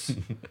knows?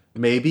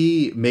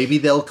 maybe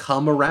they'll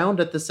come around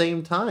at the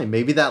same time.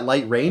 Maybe that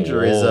Light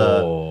Ranger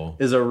Oh.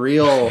 is a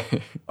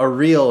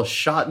real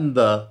shot in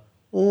the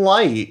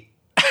light.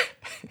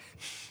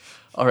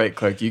 All right,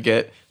 Clark, you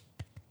get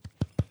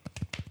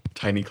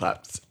tiny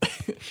claps.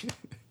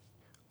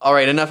 All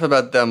right, enough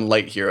about them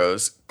light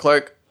heroes.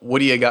 Clark, what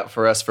do you got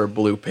for us for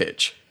blue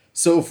pitch?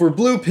 So for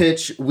Blue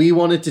Pitch, we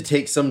wanted to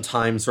take some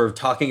time sort of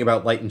talking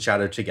about Light and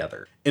Shadow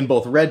together. In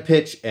both Red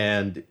Pitch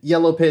and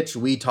Yellow Pitch,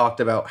 we talked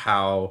about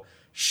how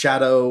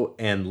Shadow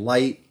and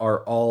Light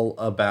are all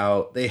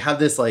about, they have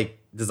this like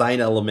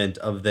design element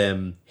of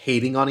them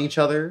hating on each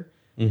other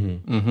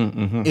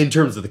in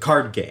terms of the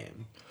card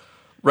game.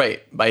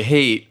 Right. By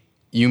hate,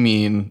 you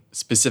mean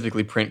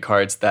specifically print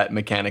cards that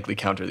mechanically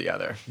counter the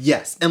other.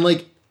 Yes, and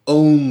like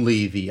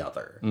only the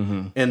other.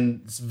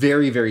 And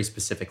very, very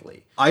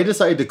specifically. I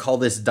decided to call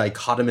this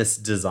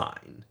dichotomous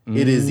design.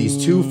 It is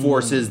these two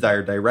forces that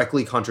are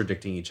directly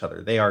contradicting each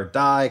other. They are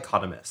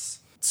dichotomous.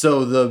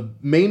 So the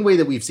main way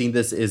that we've seen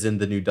this is in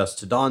the new Dusk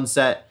to Dawn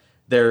set.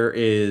 There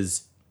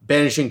is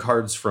banishing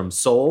cards from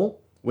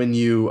Soul when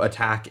you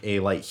attack a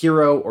light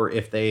hero, or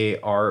if they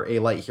are a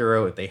light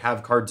hero, if they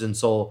have cards in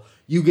Soul,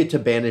 you get to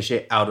banish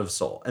it out of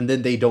Soul, and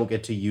then they don't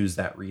get to use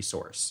that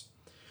resource.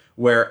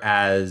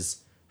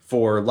 Whereas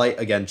for Light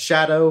against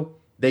Shadow,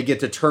 they get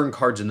to turn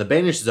cards in the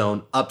banish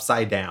zone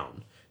upside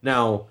down.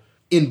 Now,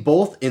 in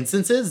both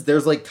instances,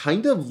 there's like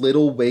kind of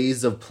little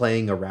ways of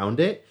playing around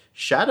it.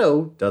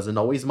 Shadow doesn't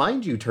always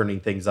mind you turning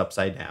things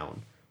upside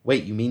down.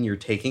 Wait, you mean you're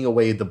taking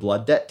away the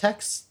blood debt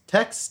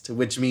text,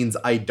 which means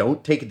I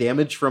don't take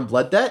damage from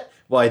blood debt?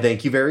 Why,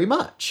 thank you very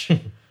much.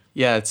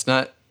 Yeah, it's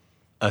not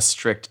a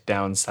strict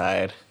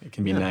downside. It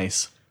can be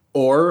nice.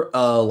 Or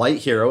a light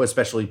hero,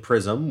 especially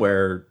Prism,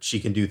 where she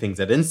can do things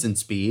at instant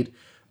speed.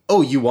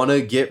 Oh, you want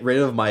to get rid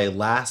of my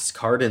last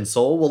card in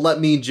Soul? Well, let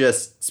me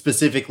just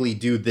specifically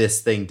do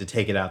this thing to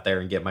take it out there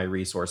and get my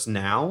resource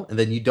now, and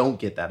then you don't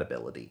get that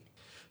ability.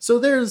 So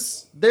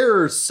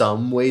there are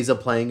some ways of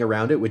playing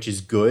around it, which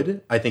is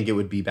good. I think it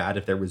would be bad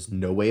if there was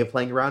no way of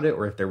playing around it,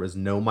 or if there was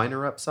no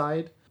minor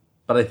upside.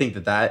 But I think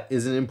that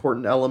is an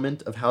important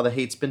element of how the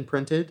hate's been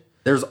printed.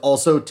 There's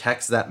also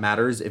text that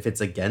matters if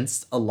it's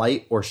against a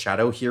light or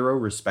shadow hero,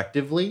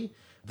 respectively.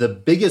 The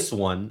biggest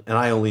one, and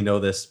I only know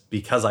this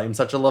because I'm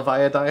such a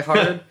Leviah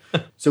diehard.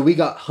 So we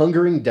got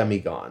Hungering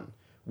Demigon,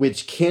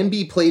 which can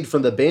be played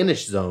from the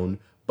banish zone,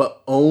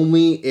 but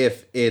only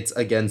if it's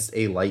against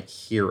a light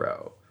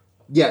hero.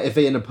 Yeah, if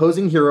an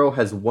opposing hero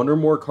has one or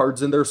more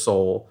cards in their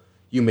Soul,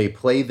 you may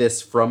play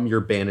this from your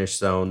banish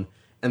zone,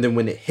 and then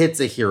when it hits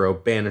a hero,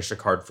 banish a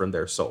card from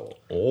their Soul.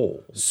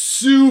 Oh.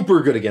 Super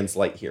good against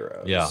light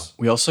heroes. Yeah.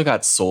 We also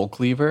got Soul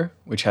Cleaver,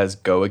 which has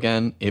Go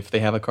Again if they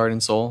have a card in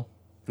Soul.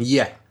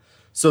 Yeah.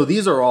 So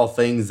these are all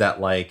things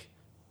that like,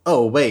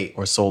 oh wait,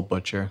 Or Soul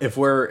Butcher. if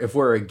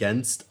we're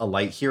against a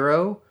light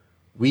hero,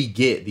 we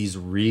get these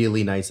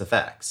really nice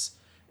effects.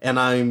 And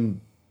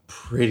I'm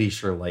pretty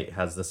sure Light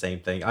has the same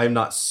thing. I'm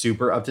not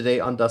super up to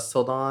date on Dusk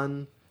Till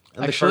Dawn.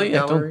 and the Actually, card I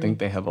don't gallery. think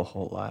they have a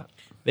whole lot.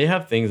 They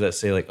have things that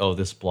say like, oh,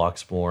 this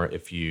blocks more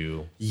if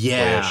you play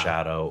a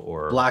shadow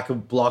or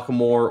block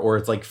more, or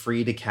it's like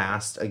free to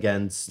cast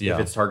against Yeah.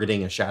 if it's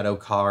targeting a shadow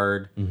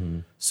card.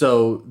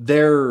 So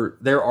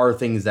there are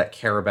things that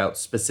care about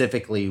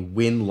specifically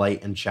when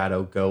light and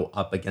shadow go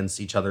up against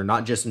each other,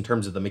 not just in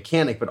terms of the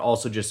mechanic, but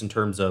also just in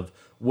terms of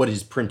what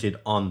is printed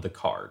on the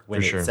card.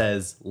 When For it sure.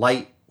 says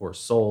light or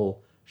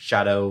soul,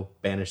 shadow,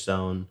 banish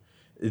zone,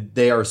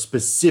 they are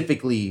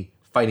specifically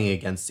fighting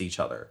against each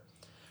other.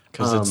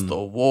 Because it's the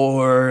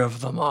War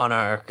of the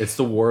Monarch. It's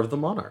the War of the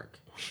Monarch.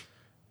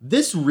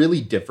 This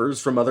really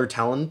differs from other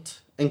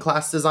talent and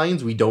class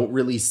designs. We don't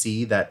really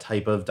see that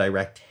type of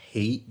direct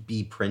hate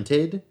be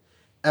printed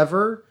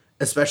ever,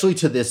 especially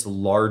to this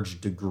large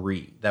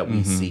degree that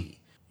we see.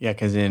 Yeah,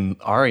 because in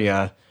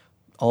Arya,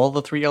 all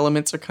the three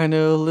elements are kind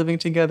of living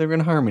together in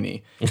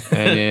harmony.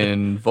 And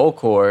in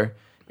Volcor,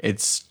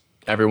 it's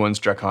everyone's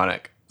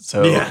draconic.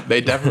 So Yeah.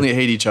 they definitely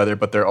hate each other,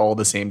 but they're all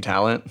the same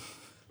talent.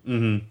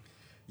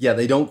 Yeah,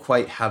 they don't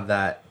quite have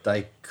that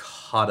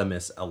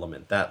dichotomous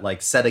element, that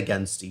like set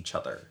against each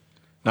other.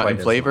 Not quite in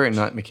as flavor much. and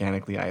not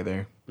mechanically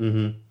either.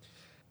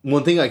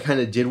 One thing I kind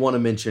of did want to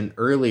mention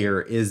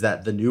earlier is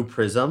that the new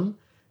Prism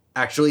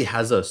actually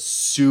has a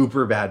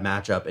super bad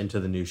matchup into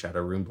the new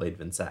Shadow Runeblade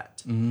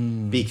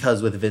Vincent.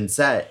 Because with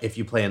Vincent, if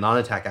you play a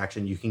non-attack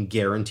action, you can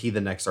guarantee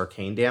the next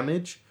arcane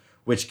damage,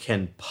 which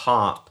can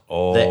pop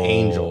the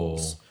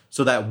angels.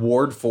 So that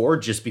Ward 4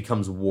 just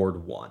becomes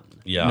Ward 1.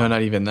 yeah. No,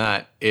 not even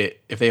that.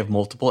 If they have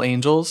multiple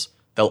angels,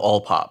 they'll all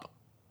pop.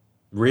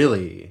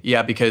 Really?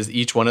 Yeah, because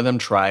each one of them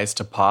tries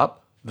to prevent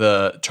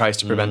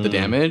the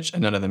damage,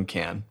 and none of them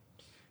can.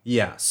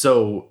 Yeah,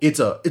 so it's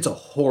a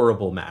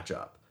horrible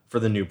matchup for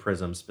the new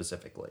Prism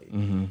specifically.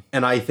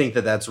 And I think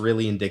that that's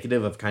really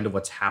indicative of kind of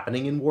what's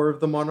happening in War of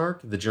the Monarch.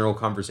 The general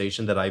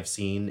conversation that I've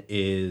seen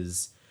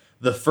is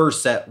the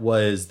first set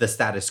was the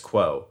status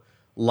quo.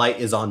 Light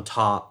is on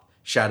top,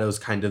 Shadow's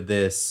kind of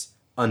this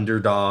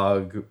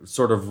underdog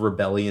sort of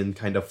rebellion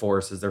kind of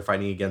force as they're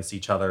fighting against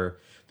each other.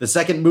 The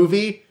second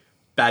movie,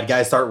 bad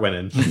guys start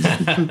winning.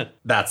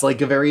 That's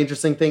like a very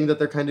interesting thing that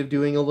they're kind of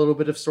doing a little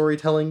bit of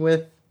storytelling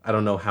with. I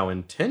don't know how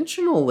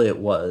intentional it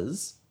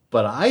was,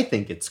 but I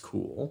think it's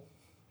cool.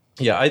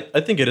 Yeah, I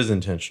think it is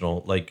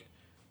intentional. Like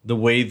the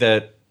way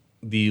that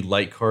the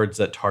light cards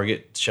that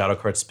target shadow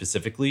cards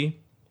specifically,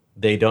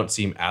 they don't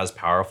seem as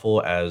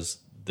powerful as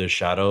the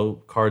shadow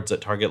cards that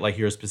target light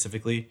heroes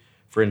specifically.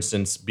 For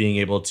instance, being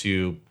able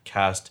to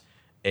cast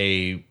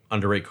a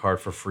underrate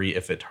card for free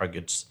if it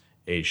targets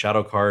a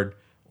shadow card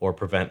or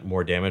prevent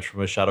more damage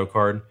from a shadow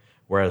card.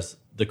 Whereas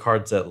the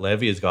cards that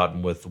Levy has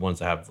gotten with the ones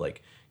that have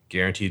like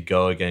guaranteed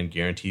go again,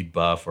 guaranteed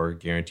buff, or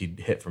guaranteed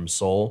hit from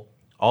soul,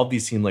 all of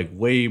these seem like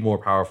way more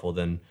powerful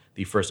than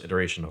the first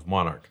iteration of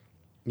Monarch.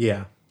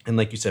 Yeah. And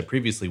like you said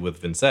previously with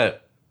Vincent,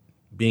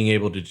 being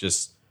able to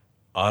just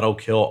auto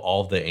kill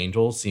all of the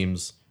angels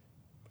seems,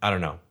 I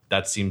don't know,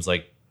 that seems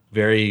like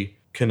very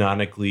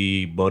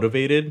canonically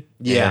motivated.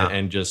 Yeah.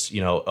 And just,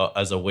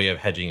 as a way of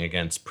hedging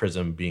against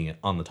Prism being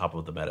on the top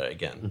of the meta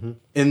again.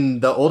 In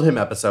the Oldhim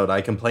episode,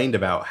 I complained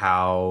about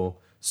how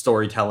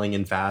storytelling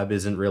in Fab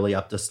isn't really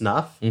up to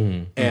snuff.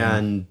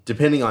 And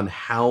depending on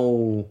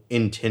how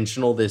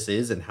intentional this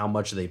is and how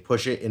much they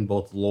push it in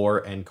both lore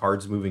and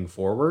cards moving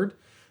forward,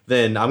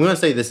 then I'm going to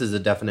say this is a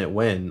definite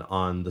win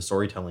on the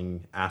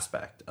storytelling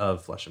aspect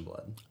of Flesh and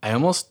Blood. I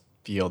almost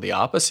feel the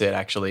opposite,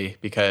 actually,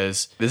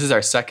 because this is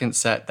our second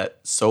set that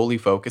solely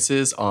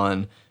focuses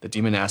on the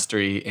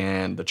Demonastery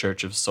and the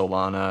Church of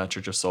Solana,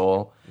 Church of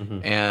Sol.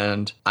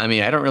 And I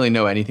mean, I don't really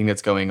know anything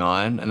that's going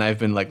on. And I've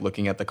been like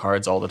looking at the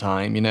cards all the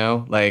time,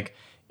 like,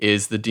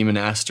 is the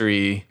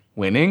Demonastery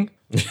winning?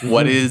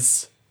 What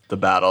is the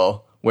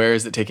battle? Where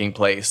is it taking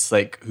place?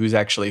 Like, who's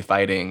actually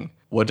fighting?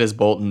 What does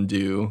Bolton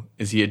do?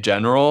 Is he a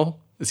general?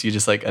 Is he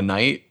just like a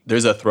knight?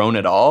 There's a throne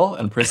at all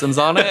and Prism's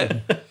on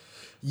it?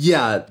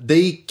 Yeah,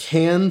 they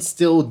can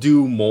still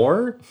do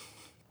more.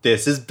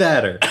 This is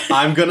better.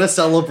 I'm going to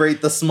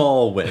celebrate the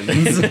small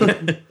wins.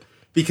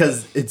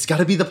 Because it's got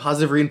to be the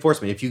positive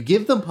reinforcement. If you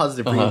give them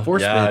positive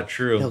reinforcement, Yeah,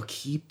 true. they'll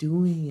keep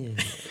doing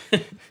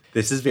it.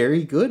 This is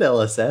very good,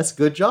 LSS.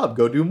 Good job.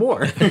 Go do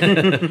more.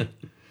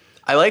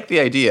 I like the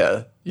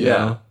idea. you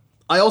know?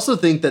 I also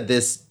think that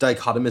this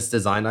dichotomous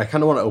design, I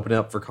kind of want to open it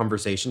up for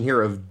conversation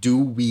here of, do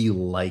we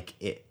like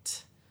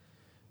it?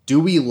 Do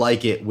we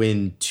like it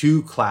when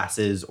two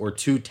classes or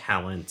two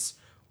talents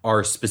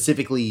are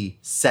specifically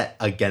set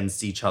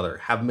against each other,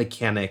 have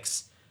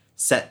mechanics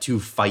set to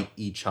fight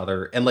each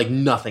other, and like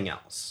nothing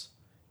else?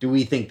 Do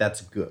we think that's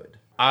good?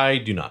 I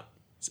do not.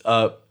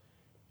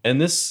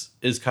 And this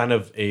is kind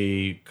of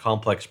a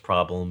complex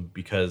problem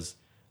because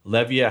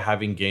Levia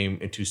having game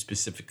into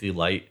specifically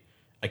light,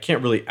 I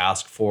can't really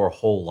ask for a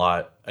whole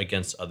lot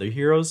against other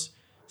heroes,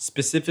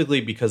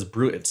 specifically because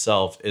Brute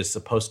itself is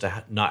supposed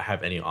to not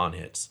have any on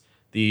hits.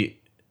 The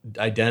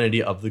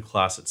identity of the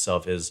class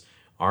itself is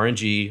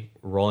RNG,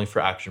 rolling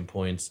for action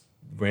points,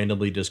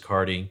 randomly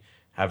discarding,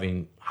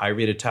 having high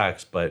rate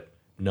attacks, but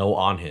no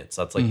on hits.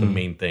 That's like the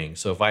main thing.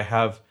 So if I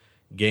have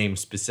game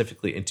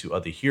specifically into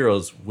other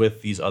heroes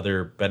with these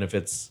other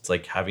benefits, it's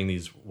like having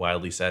these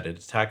wildly satted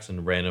attacks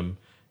and random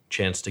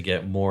chance to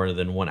get more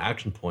than one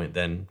action point,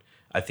 then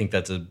I think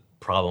that's a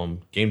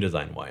problem game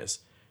design wise.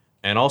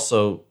 And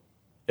also,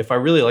 if I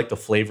really like the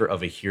flavor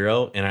of a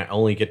hero and I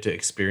only get to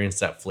experience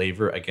that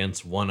flavor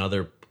against one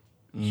other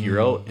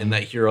hero and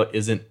that hero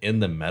isn't in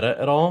the meta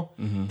at all,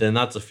 then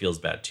that's what feels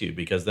bad too,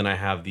 because then I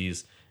have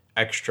these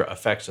extra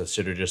effects that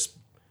should have just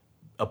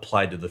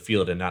applied to the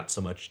field and not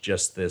so much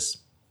just this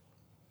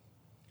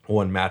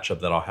one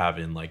matchup that I'll have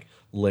in like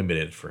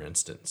limited, for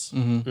instance.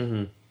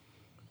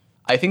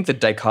 I think the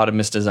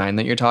dichotomous design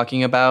that you're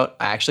talking about,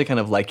 I actually kind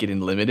of like it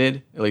in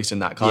limited, at least in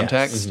that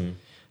context.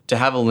 To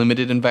have a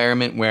limited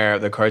environment where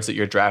the cards that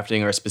you're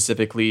drafting are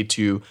specifically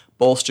to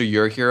bolster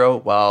your hero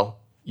while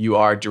you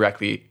are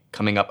directly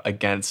coming up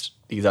against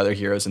these other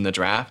heroes in the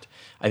draft,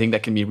 I think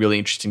that can be a really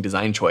interesting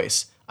design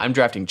choice. I'm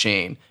drafting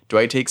Chain. Do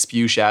I take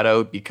Spew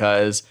Shadow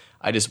because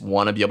I just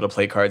want to be able to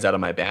play cards out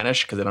of my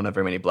banish because I don't have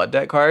very many Blood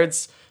Debt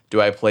cards?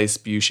 Do I play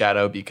Spew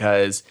Shadow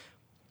because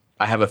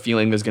I have a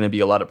feeling there's going to be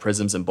a lot of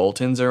Prisms and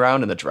Boltons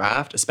around in the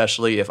draft,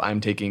 especially if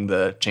I'm taking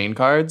the Chain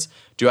cards?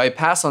 Do I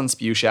pass on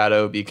Spew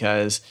Shadow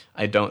because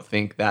I don't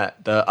think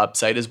that the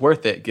upside is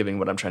worth it given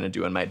what I'm trying to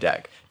do in my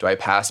deck? Do I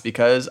pass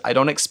because I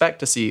don't expect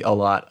to see a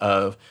lot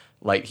of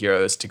light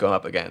heroes to go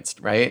up against,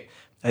 right?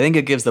 I think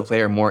it gives the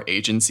player more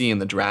agency in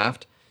the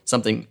draft,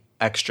 something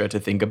extra to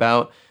think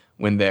about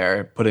when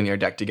they're putting their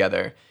deck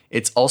together.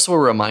 It's also a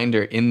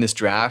reminder in this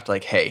draft,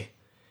 like, hey,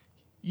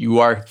 you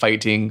are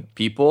fighting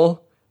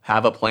people.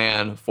 Have a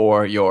plan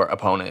for your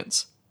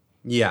opponents.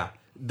 Yeah.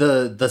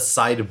 The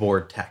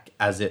sideboard tech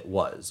as it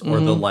was, or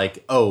the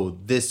like, oh,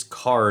 this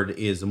card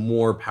is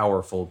more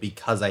powerful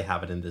because I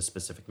have it in this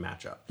specific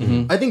matchup.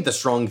 I think the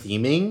strong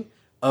theming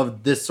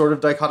of this sort of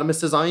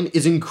dichotomous design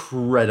is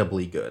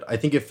incredibly good. I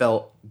think it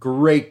felt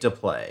great to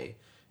play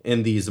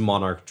in these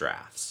Monarch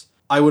drafts.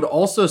 I would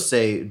also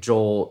say,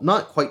 Joel,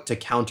 not quite to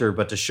counter,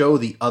 but to show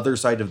the other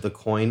side of the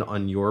coin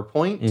on your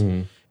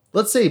point.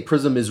 Let's say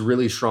Prism is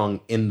really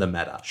strong in the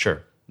meta.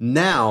 Sure.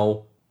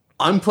 Now,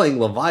 I'm playing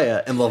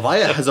Levia, and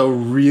Levia has a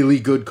really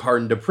good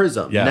card into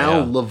Prism. Yeah, now,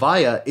 yeah.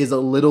 Levia is a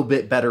little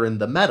bit better in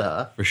the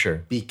meta. For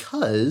sure.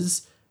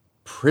 Because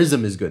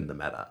Prism is good in the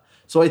meta.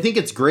 So I think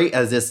it's great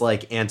as this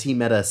like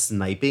anti-meta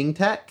sniping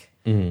tech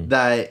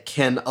that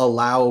can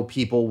allow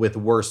people with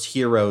worse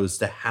heroes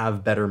to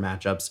have better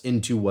matchups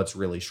into what's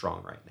really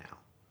strong right now.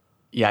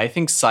 Yeah, I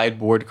think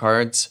sideboard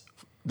cards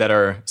that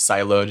are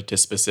siloed to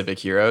specific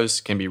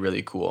heroes can be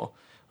really cool.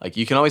 Like,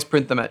 you can always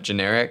print them at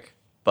generic,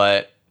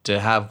 but to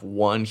have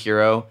one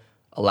hero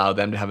allow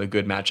them to have a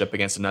good matchup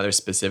against another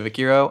specific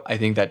hero, I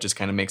think that just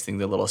kind of makes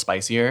things a little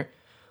spicier.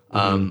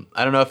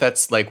 I don't know if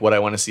that's like what I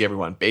want to see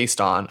everyone based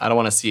on. I don't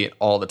want to see it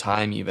all the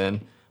time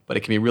even, but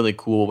it can be really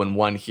cool when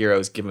one hero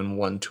is given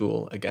one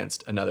tool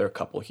against another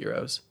couple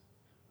heroes.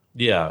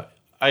 Yeah,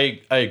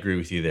 I agree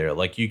with you there.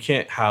 Like, you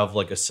can't have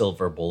like a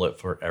silver bullet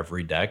for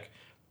every deck,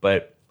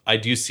 but I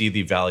do see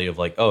the value of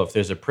like, oh, if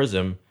there's a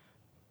Prism,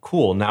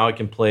 cool. Now I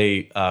can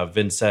play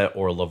Vincent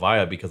or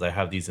Levia because I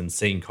have these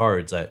insane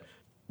cards that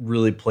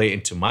really play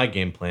into my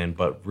game plan,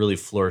 but really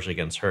flourish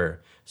against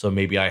her. So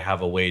maybe I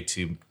have a way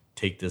to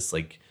take this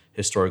like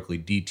historically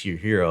D tier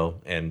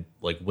hero and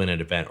like win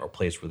an event or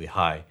place really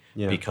high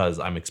because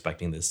I'm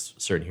expecting this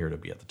certain hero to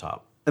be at the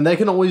top. And that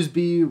can always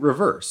be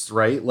reversed,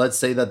 right? Let's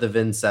say that the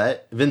Vincent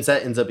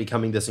ends up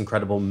becoming this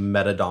incredible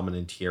meta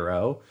dominant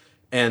hero.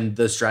 And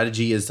the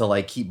strategy is to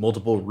like keep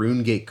multiple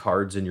Rune Gate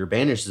cards in your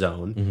banish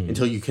zone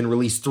until you can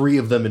release 3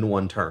 of them in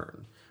one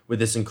turn with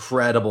this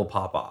incredible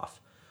pop off.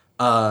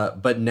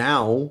 But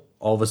now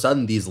all of a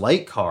sudden these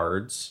light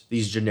cards,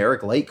 these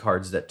generic light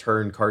cards that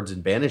turn cards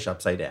in banish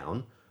upside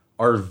down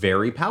are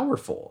very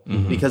powerful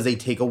because they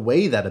take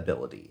away that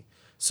ability.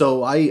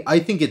 So I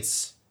think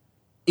it's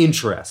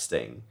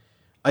interesting.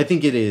 I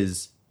think it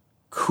is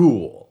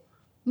cool.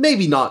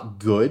 Maybe not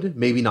good,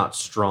 maybe not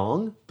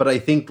strong, but I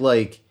think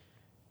like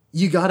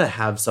you got to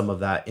have some of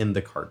that in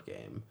the card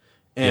game.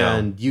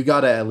 And you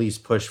got to at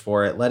least push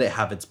for it, let it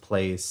have its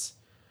place.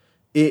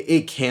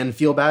 It can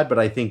feel bad, but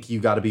I think you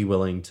got to be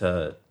willing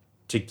to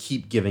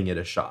keep giving it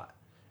a shot.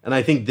 And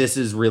I think this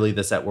is really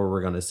the set where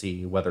we're going to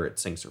see whether it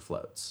sinks or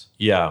floats.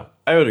 Yeah,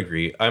 I would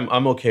agree.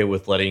 I'm okay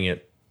with letting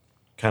it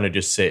kind of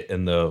just sit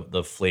in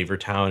the flavor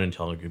town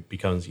until it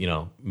becomes,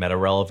 meta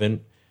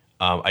relevant.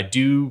 I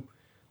do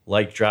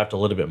like draft a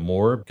little bit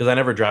more because I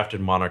never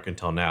drafted Monarch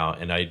until now,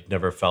 and I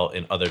never felt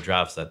in other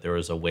drafts that there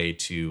was a way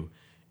to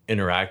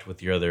interact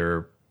with your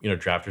other,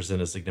 drafters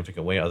in a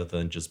significant way other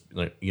than just,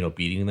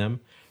 beating them.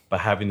 But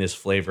having this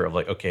flavor of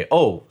like, okay,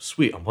 oh,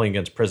 sweet, I'm playing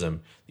against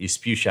Prism. These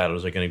Spew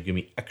Shadows are going to give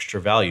me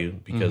extra value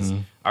because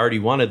I already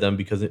wanted them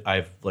because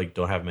I've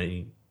don't have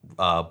many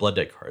Blood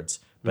Deck cards,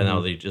 but now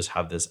they just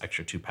have this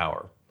extra 2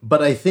 power.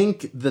 But I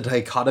think the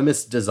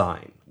dichotomous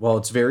design, while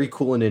it's very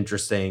cool and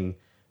interesting,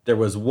 there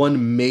was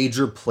one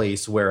major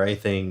place where I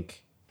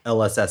think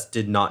LSS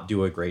did not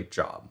do a great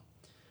job.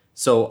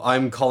 So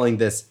I'm calling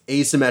this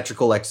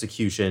asymmetrical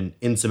execution,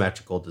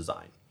 insymmetrical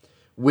design.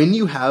 When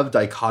you have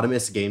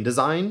dichotomous game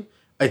design,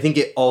 I think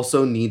it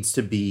also needs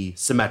to be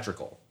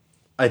symmetrical.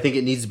 I think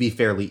it needs to be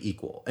fairly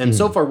equal. And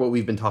so far what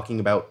we've been talking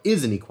about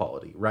is an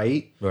equality,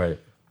 right? Right.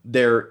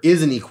 There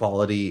is an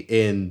equality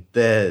in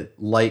the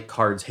light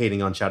cards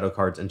hating on shadow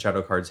cards and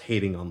shadow cards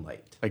hating on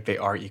light. Like they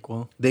are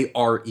equal? They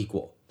are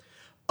equal.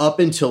 Up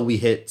until we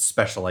hit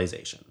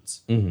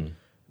specializations.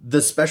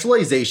 The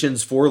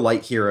specializations for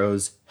light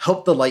heroes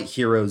help the light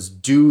heroes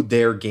do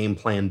their game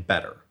plan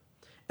better.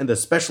 And the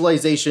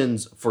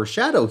specializations for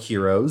shadow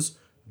heroes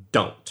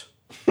don't.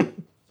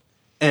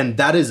 And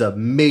that is a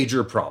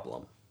major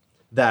problem.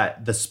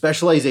 That the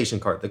specialization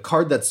card, the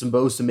card that's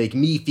supposed to make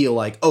me feel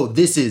like, oh,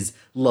 this is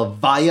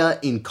Levia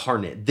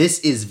incarnate, this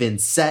is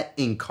Vincent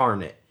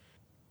incarnate,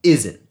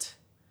 isn't.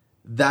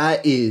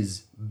 That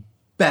is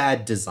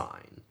bad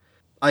design.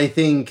 I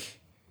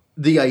think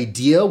the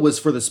idea was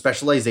for the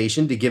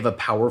specialization to give a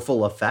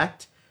powerful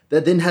effect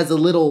that then has a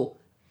little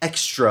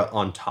extra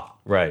on top.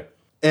 Right.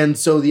 And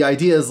so the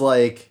idea is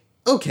like,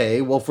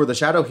 okay, well, for the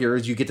Shadow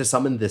Heroes, you get to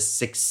summon this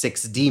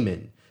 6/6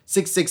 demon.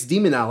 6/6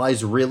 demon ally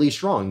is really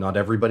strong. Not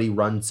everybody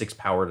runs 6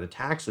 powered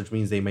attacks, which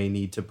means they may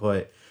need to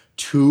put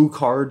 2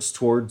 cards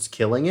towards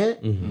killing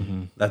it.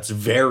 That's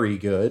very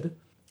good.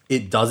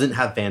 It doesn't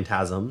have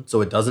Phantasm,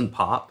 so it doesn't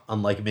pop,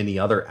 unlike many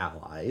other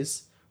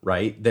allies.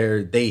 Right?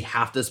 They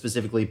have to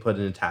specifically put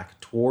an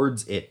attack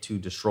towards it to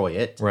destroy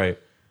it. Right.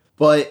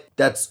 But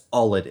that's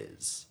all it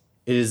is.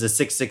 It is a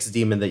 6/6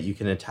 demon that you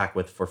can attack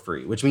with for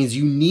free, which means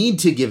you need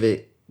to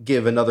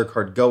give another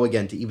card go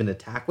again to even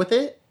attack with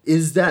it.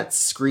 Is that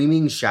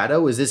Screaming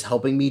Shadow? Is this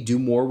helping me do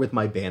more with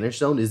my banish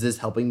zone? Is this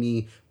helping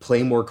me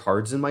play more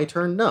cards in my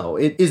turn? No.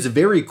 It is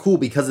very cool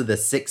because of the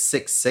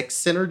 6/6/6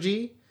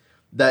 synergy.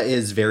 That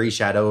is very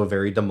Shadow,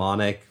 very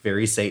demonic,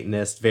 very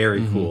Satanist,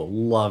 very cool.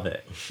 Love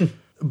it.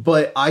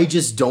 But I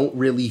just don't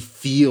really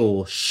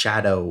feel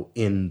Shadow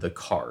in the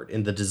card,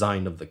 in the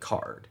design of the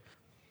card.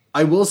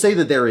 I will say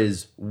that there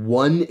is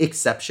one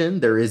exception.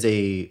 There is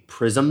a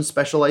Prism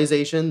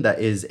specialization that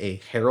is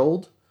a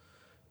Herald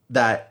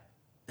that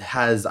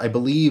has, I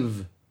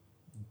believe,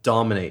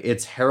 Dominate.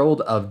 It's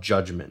Herald of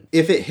Judgment.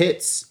 If it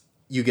hits,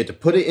 you get to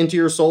put it into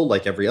your soul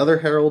like every other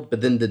Herald,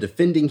 but then the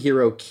defending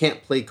hero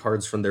can't play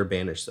cards from their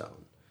banish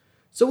zone.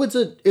 So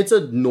it's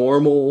a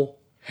normal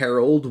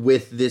Herald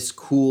with this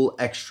cool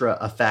extra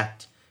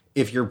effect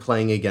if you're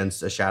playing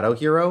against a shadow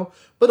hero,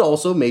 but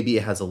also maybe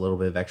it has a little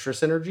bit of extra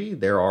synergy.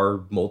 There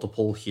are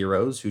multiple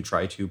heroes who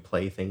try to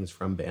play things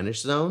from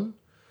banish zone.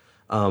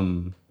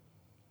 But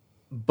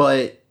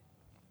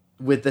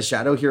with the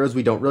shadow heroes,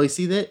 we don't really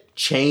see that.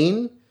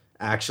 Chain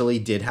actually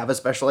did have a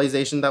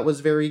specialization that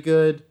was very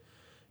good.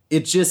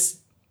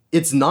 It's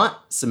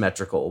not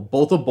symmetrical.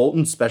 Both of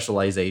Bolton's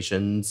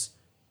specializations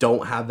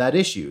don't have that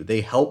issue.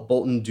 They help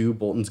Boltyn do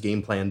Boltyn's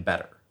game plan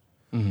better.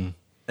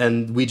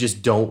 And we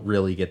just don't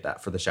really get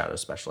that for the Shadow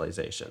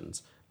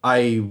specializations.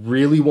 I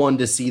really wanted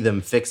to see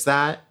them fix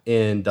that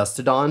in Dust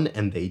to Dawn,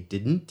 and they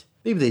didn't.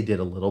 Maybe they did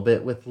a little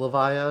bit with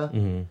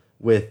Levia,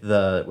 with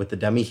the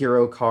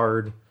Demi-Hero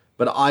card,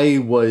 but I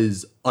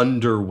was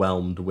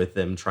underwhelmed with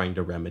them trying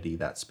to remedy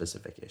that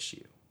specific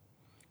issue.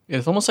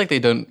 It's almost like they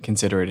don't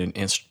consider it an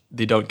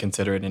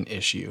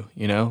issue,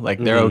 you know? Like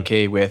they're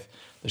okay with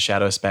the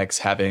Shadow specs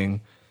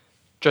having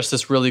just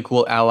this really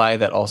cool ally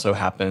that also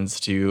happens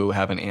to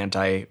have an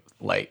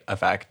anti-light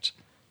effect,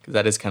 because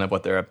that is kind of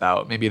what they're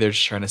about. Maybe they're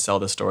just trying to sell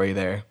the story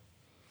there.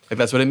 Like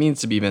that's what it means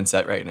to be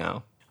Vincent right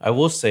now. I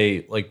will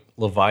say, like,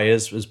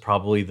 Levias is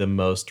probably the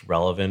most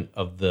relevant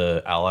of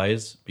the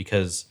allies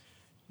because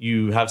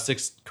you have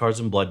 6 cards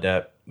in Blood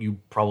Debt. You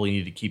probably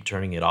need to keep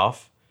turning it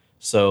off.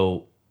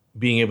 So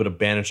being able to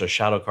banish a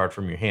shadow card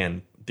from your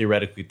hand,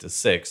 theoretically to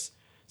 6,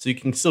 so you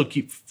can still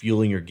keep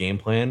fueling your game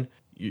plan,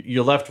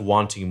 you're left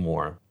wanting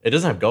more. It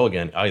doesn't have Go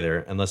Again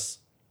either, unless...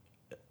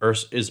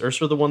 is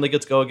Ursa the one that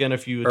gets Go Again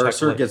if you attack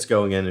Ursa gets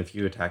Go Again if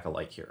you attack a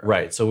light hero.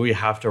 Right, so we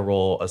have to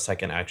roll a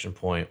second action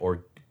point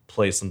or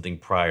play something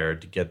prior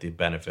to get the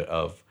benefit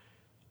of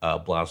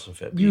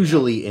Blasphemous.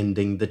 Usually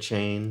ending the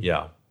chain.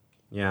 Yeah.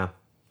 Yeah.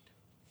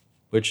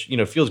 Which,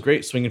 feels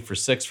great swinging for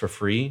 6 for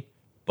free,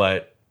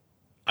 but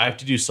I have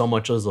to do so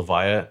much as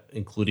Levia,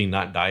 including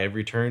not die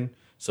every turn.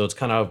 So it's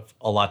kind of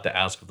a lot to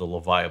ask of the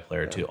Levia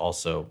player to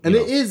also... And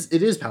it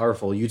is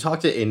powerful. You talk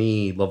to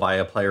any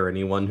Levia player,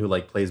 anyone who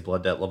plays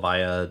Blood Debt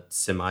Levia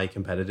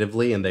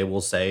semi-competitively, and they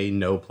will say,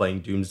 no, playing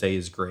Doomsday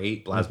is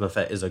great. Blasphemous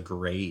is a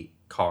great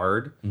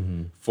card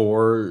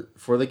for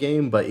the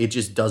game, but it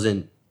just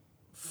doesn't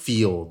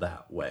feel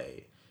that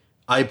way.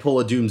 I pull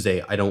a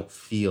Doomsday, I don't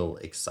feel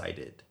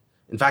excited.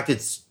 In fact,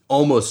 it's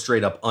almost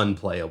straight up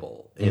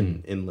unplayable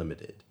in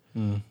Limited,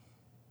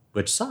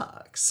 which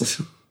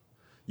sucks.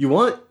 You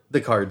want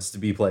the cards to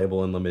be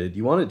playable in Limited.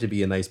 You want it to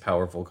be a nice,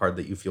 powerful card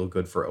that you feel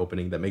good for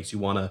opening, that makes you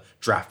want to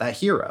draft that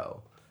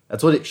hero.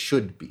 That's what it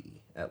should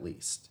be, at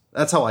least.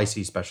 That's how I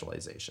see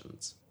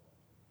specializations.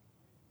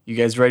 You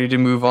guys ready to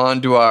move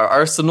on to our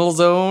Arsenal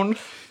zone?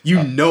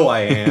 You know I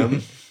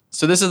am.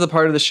 So this is the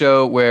part of the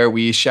show where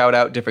we shout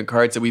out different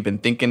cards that we've been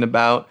thinking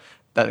about,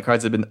 that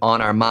cards that have been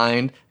on our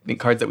mind,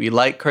 cards that we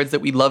like, cards that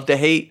we love to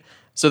hate.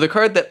 So the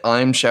card that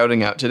I'm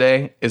shouting out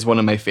today is one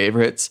of my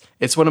favorites.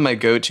 It's one of my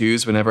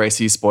go-tos whenever I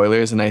see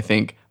spoilers and I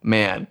think,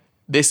 man,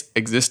 this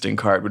existing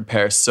card would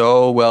pair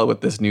so well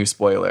with this new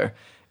spoiler.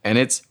 And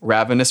it's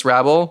Ravenous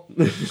Rabble.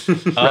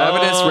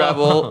 Ravenous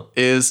Rabble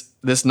is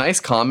this nice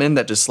common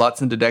that just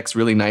slots into decks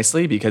really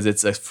nicely because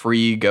it's a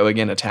free Go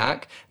Again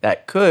attack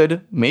that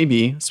could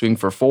maybe swing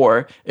for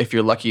 4 if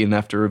you're lucky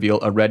enough to reveal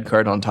a red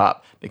card on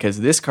top.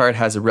 Because this card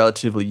has a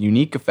relatively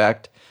unique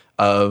effect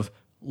of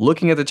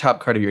looking at the top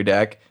card of your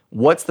deck.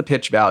 What's the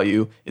pitch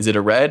value? Is it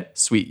a red?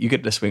 Sweet, you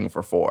get to swing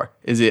for 4.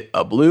 Is it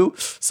a blue?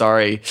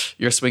 Sorry,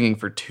 you're swinging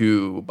for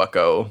 2,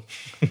 bucko.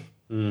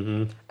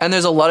 And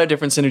there's a lot of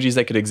different synergies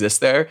that could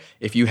exist there.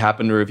 If you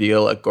happen to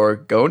reveal a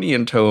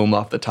Gorgonian Tome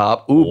off the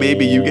top, ooh,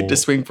 baby, you get to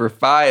swing for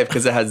 5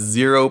 because it has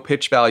 0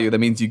 pitch value. That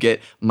means you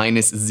get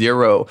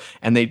 -0.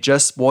 And they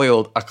just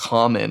spoiled a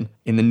common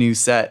in the new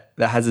set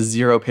that has a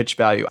 0 pitch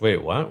value.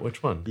 Wait, what?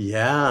 Which one?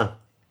 Yeah.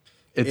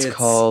 It's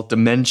called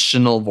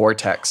Dimensional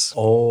Vortex.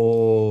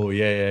 Oh,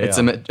 yeah.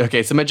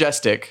 It's a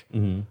Majestic,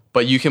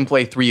 but you can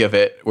play 3 of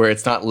it where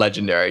it's not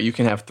legendary. You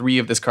can have 3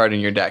 of this card in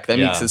your deck. That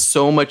makes it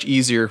so much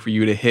easier for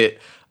you to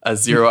hit a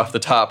 0 off the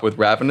top with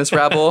Ravenous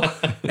Rabble.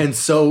 And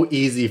so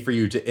easy for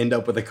you to end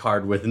up with a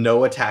card with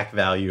no attack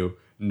value,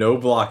 no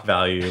block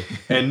value,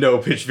 and no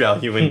pitch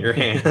value in your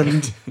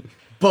hand.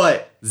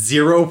 But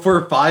 0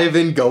 for 5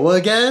 and Go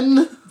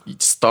Again?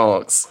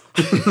 Stonks.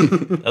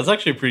 That's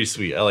actually pretty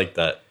sweet. I like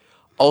that.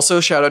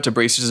 Also, shout out to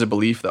Bracers of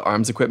Belief, the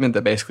arms equipment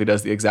that basically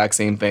does the exact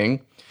same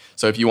thing.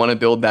 So if you want to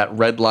build that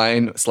red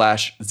line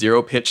 /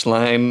 0 pitch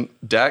line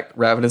deck,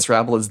 Ravenous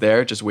Rabble is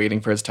there, just waiting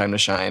for its time to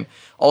shine.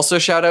 Also,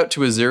 shout out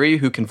to Azuri,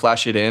 who can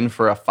flash it in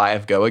for a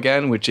 5 Go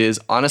Again, which is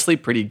honestly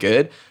pretty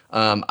good.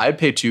 I'd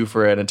pay 2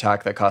 for an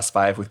attack that costs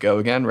 5 with Go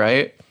Again,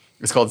 right?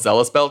 It's called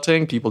Zealous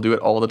Belting. People do it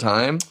all the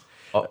time.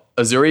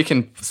 Azuri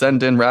can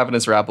send in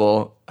Ravenous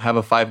Rabble, have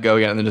a 5 Go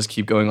Again, and then just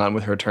keep going on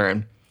with her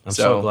turn. I'm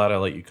so glad I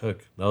let you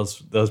cook. That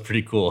was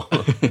pretty cool.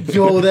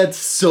 Yo, that's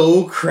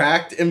so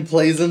cracked and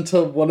plays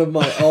into one of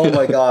my... Oh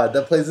my god,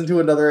 that plays into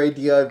another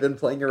idea I've been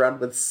playing around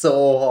with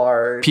so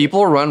hard.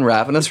 People run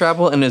Ravenous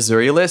Rabble in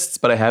Azuri lists,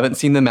 but I haven't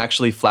seen them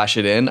actually flash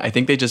it in. I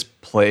think they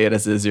just play it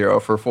as a 0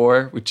 for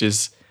 4, which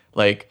is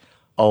like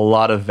a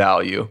lot of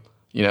value,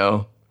 you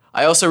know?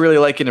 I also really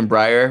like it in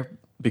Briar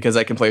because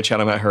I can play a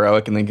Channel Mat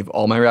Heroic and then give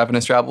all my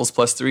Ravenous Rabbles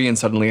 +3, and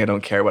suddenly I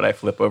don't care what I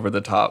flip over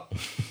the top.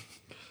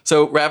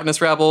 So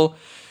Ravenous Rabble...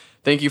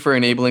 Thank you for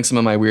enabling some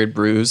of my weird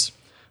brews.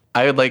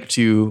 I would like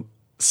to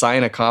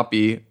sign a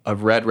copy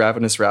of Red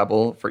Ravenous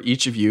Rabble for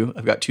each of you.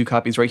 I've got 2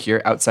 copies right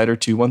here, Outsider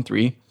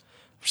 213.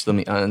 Just let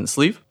me on the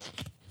sleeve.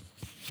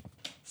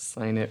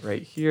 Sign it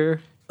right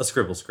here. A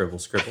scribble.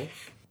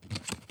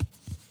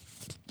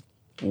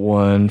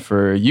 One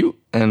for you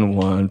and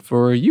one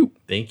for you.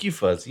 Thank you,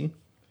 Fuzzy.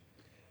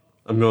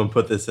 I'm going to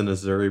put this in a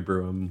Zuri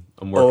brew. I'm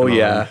working on. Oh,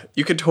 yeah.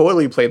 You could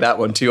totally play that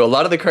one, too. A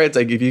lot of the cards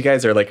I give you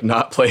guys are, like,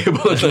 not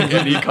playable in like,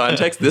 any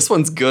context. This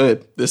one's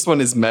good. This one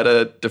is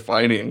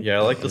meta-defining. Yeah,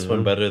 I like this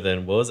one better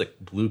than, what was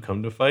it, Blue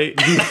Come to Fight?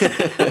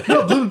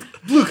 No,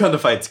 Blue Come to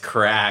Fight's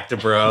cracked,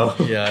 bro.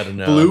 Yeah, I don't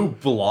know. Blue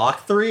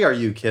Block 3? Are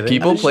you kidding?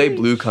 People play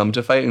Blue Come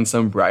to Fight in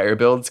some Briar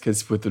builds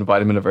because with the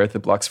Vitamin of Earth, it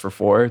blocks for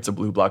 4. It's a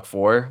blue block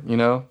 4, you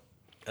know?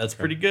 That's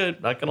pretty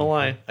good, not gonna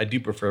lie. I do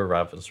prefer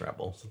Ravenous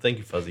Rabble, so thank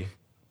you, Fuzzy.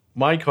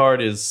 My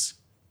card is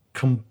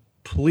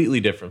completely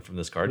different from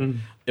this card.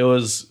 It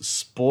was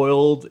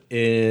spoiled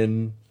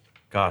in,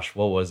 gosh,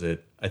 what was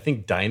it? I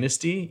think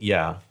Dynasty?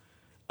 Yeah.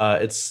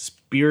 It's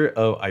Spirit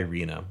of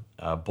Irina,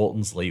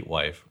 Bolton's late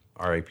wife,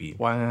 RIP.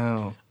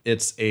 Wow.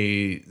 It's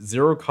a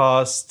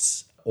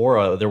 0-cost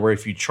aura where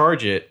if you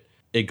charge it,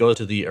 it goes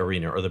to the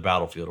arena or the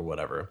battlefield or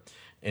whatever.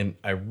 And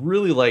I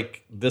really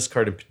like this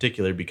card in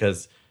particular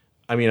because,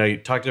 I mean, I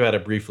talked about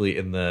it briefly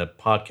in the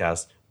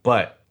podcast,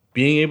 but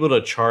being able to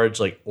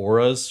charge like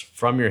auras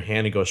from your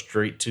hand and go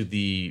straight to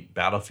the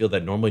battlefield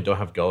that normally don't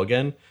have go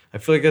again, I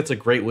feel like that's a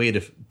great way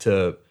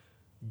to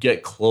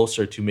get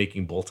closer to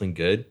making Bolton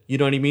good. You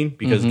know what I mean?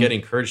 Because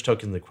getting courage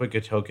tokens, the quicker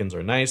tokens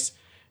are nice.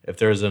 If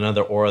there's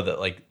another aura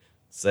that like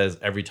says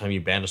every time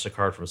you banish a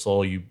card from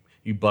soul, you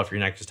buff your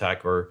next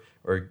attack or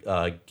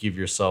give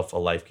yourself a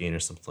life gain or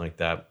something like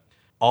that.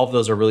 All of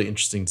those are really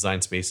interesting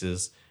design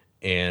spaces,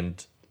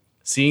 and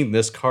seeing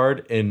this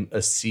card in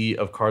a sea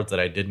of cards that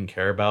I didn't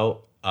care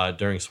about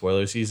during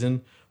spoiler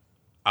season,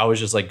 I was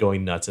just like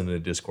going nuts in the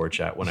Discord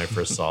chat when I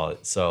first saw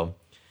it. So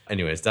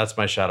anyways, that's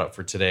my shout out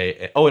for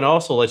today. Oh, and it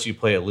also lets you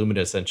play Illumina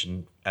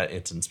Ascension at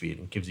instant speed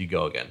and gives you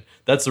go again.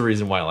 That's the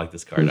reason why I like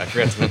this card. I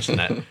forgot to mention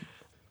that.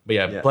 But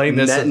yeah, playing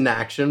this net an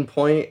action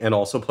point and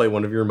also play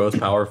one of your most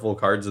powerful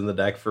cards in the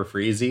deck for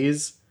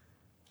freezies.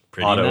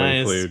 pretty auto nice.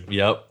 include.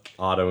 Yep.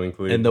 Auto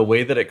include. And the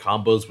way that it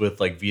combos with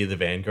like Via the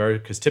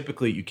Vanguard, because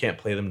typically you can't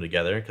play them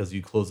together because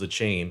you close the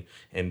chain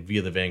and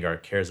Via the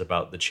Vanguard cares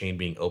about the chain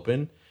being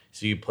open.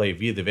 So you play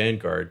Via the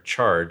Vanguard,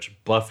 charge,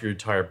 buff your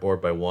entire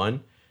board by 1,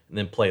 and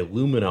then play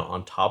Lumina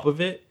on top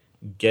of it,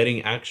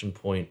 getting action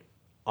point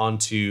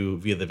onto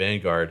Via the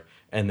Vanguard,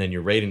 and then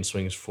your rating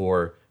swings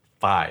for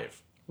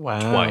 5.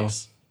 Wow.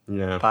 Twice.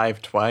 Yeah.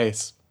 5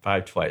 twice.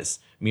 5 twice.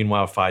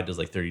 Meanwhile, 5 does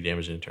like 30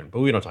 damage in a turn, but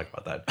we don't talk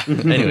about that.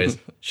 Anyways,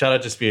 shout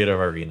out to Spirit of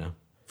Arena.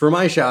 For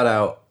my shout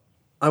out,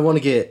 I want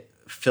to get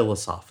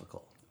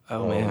philosophical.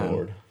 Oh, man.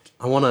 Lord.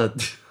 I want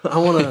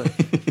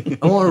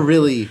to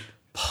really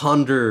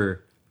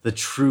ponder the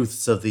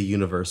truths of the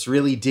universe,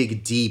 really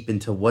dig deep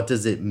into what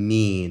does it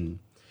mean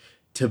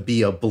to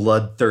be a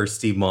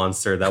bloodthirsty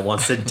monster that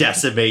wants to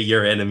decimate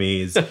your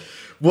enemies.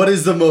 What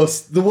is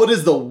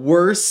the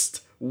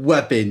worst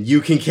weapon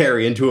you can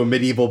carry into a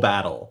medieval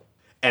battle?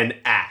 An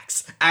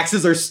axe.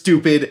 Axes are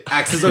stupid,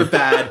 axes are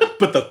bad,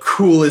 but the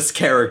coolest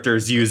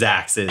characters use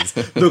axes.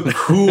 The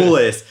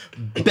coolest,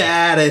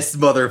 baddest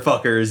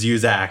motherfuckers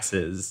use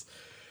axes.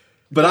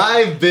 But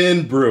I've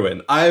been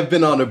brewing. I've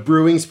been on a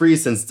brewing spree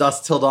since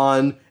dusk till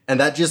dawn, and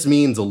that just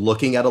means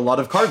looking at a lot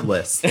of card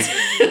lists.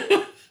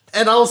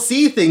 And I'll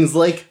see things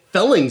like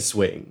Felling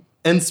Swing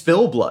and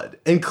Spill Blood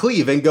and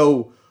Cleave and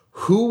go,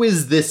 who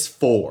is this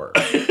for?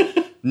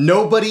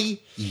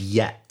 Nobody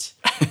yet.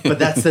 But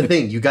that's the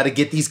thing. You got to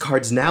get these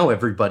cards now,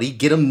 everybody.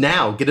 Get them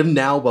now. Get them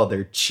now while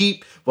they're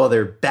cheap, while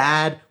they're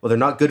bad, while they're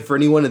not good for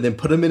anyone, and then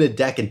put them in a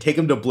deck and take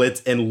them to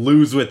Blitz and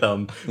lose with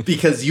them.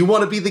 Because you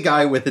want to be the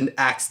guy with an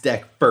axe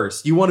deck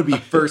first. You want to be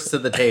first to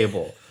the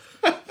table.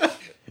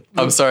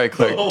 I'm sorry,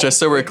 Clark. Just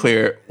so we're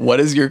clear, what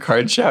is your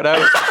card shout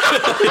out?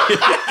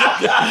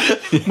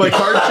 My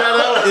card shout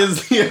out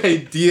is the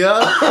idea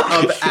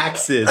of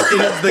axes.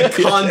 It is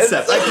the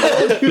concept. I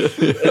told you.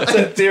 It's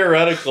a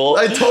theoretical.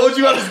 I told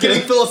you I was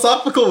getting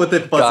philosophical with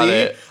it, Got Fuzzy.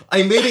 it.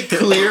 I made it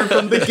clear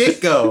from the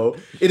get-go.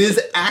 It is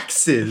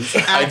axes.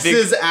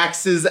 Axes.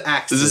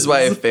 This is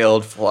why I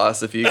failed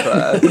philosophy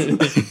class.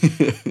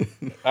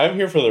 I'm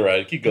here for the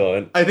ride. Keep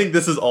going. I think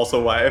this is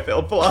also why I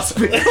failed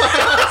philosophy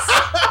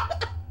class.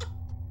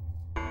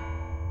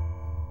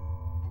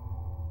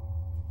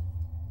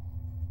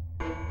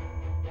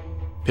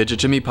 Pitch It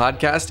To Me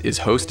podcast is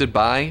hosted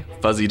by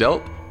Fuzzy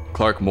Delp,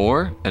 Clark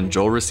Moore, and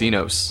Joel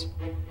Racinos.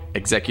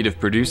 Executive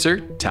producer,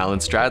 Talon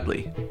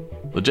Stradley.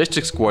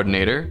 Logistics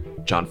coordinator,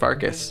 John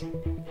Farkas.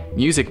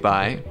 Music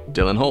by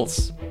Dylan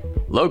Holtz.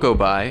 Logo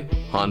by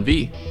Han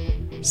V.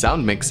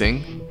 Sound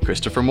mixing,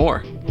 Christopher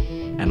Moore.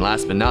 And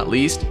last but not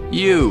least,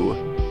 you.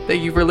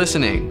 Thank you for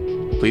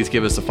listening. Please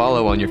give us a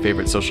follow on your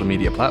favorite social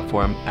media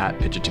platform at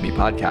Pitch It To Me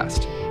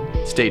podcast.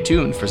 Stay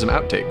tuned for some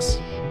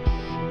outtakes.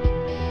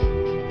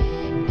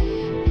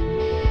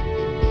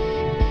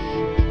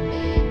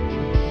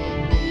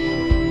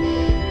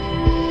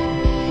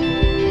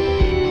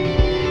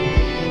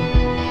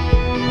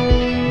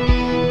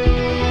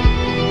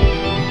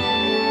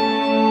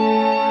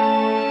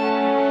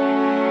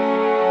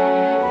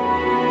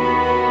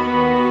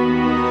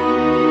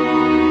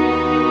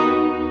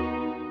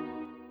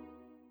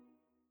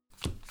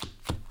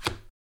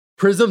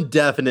 Prism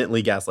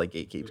definitely Gaslight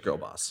Gatekeeps Girl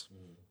Boss.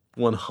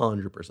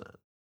 100%.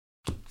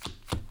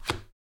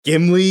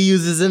 Gimli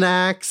uses an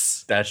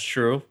axe. That's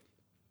true.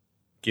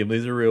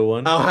 Gimli's a real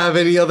one. I don't have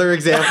any other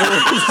examples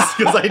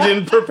because I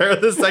didn't prepare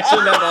this section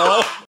at all.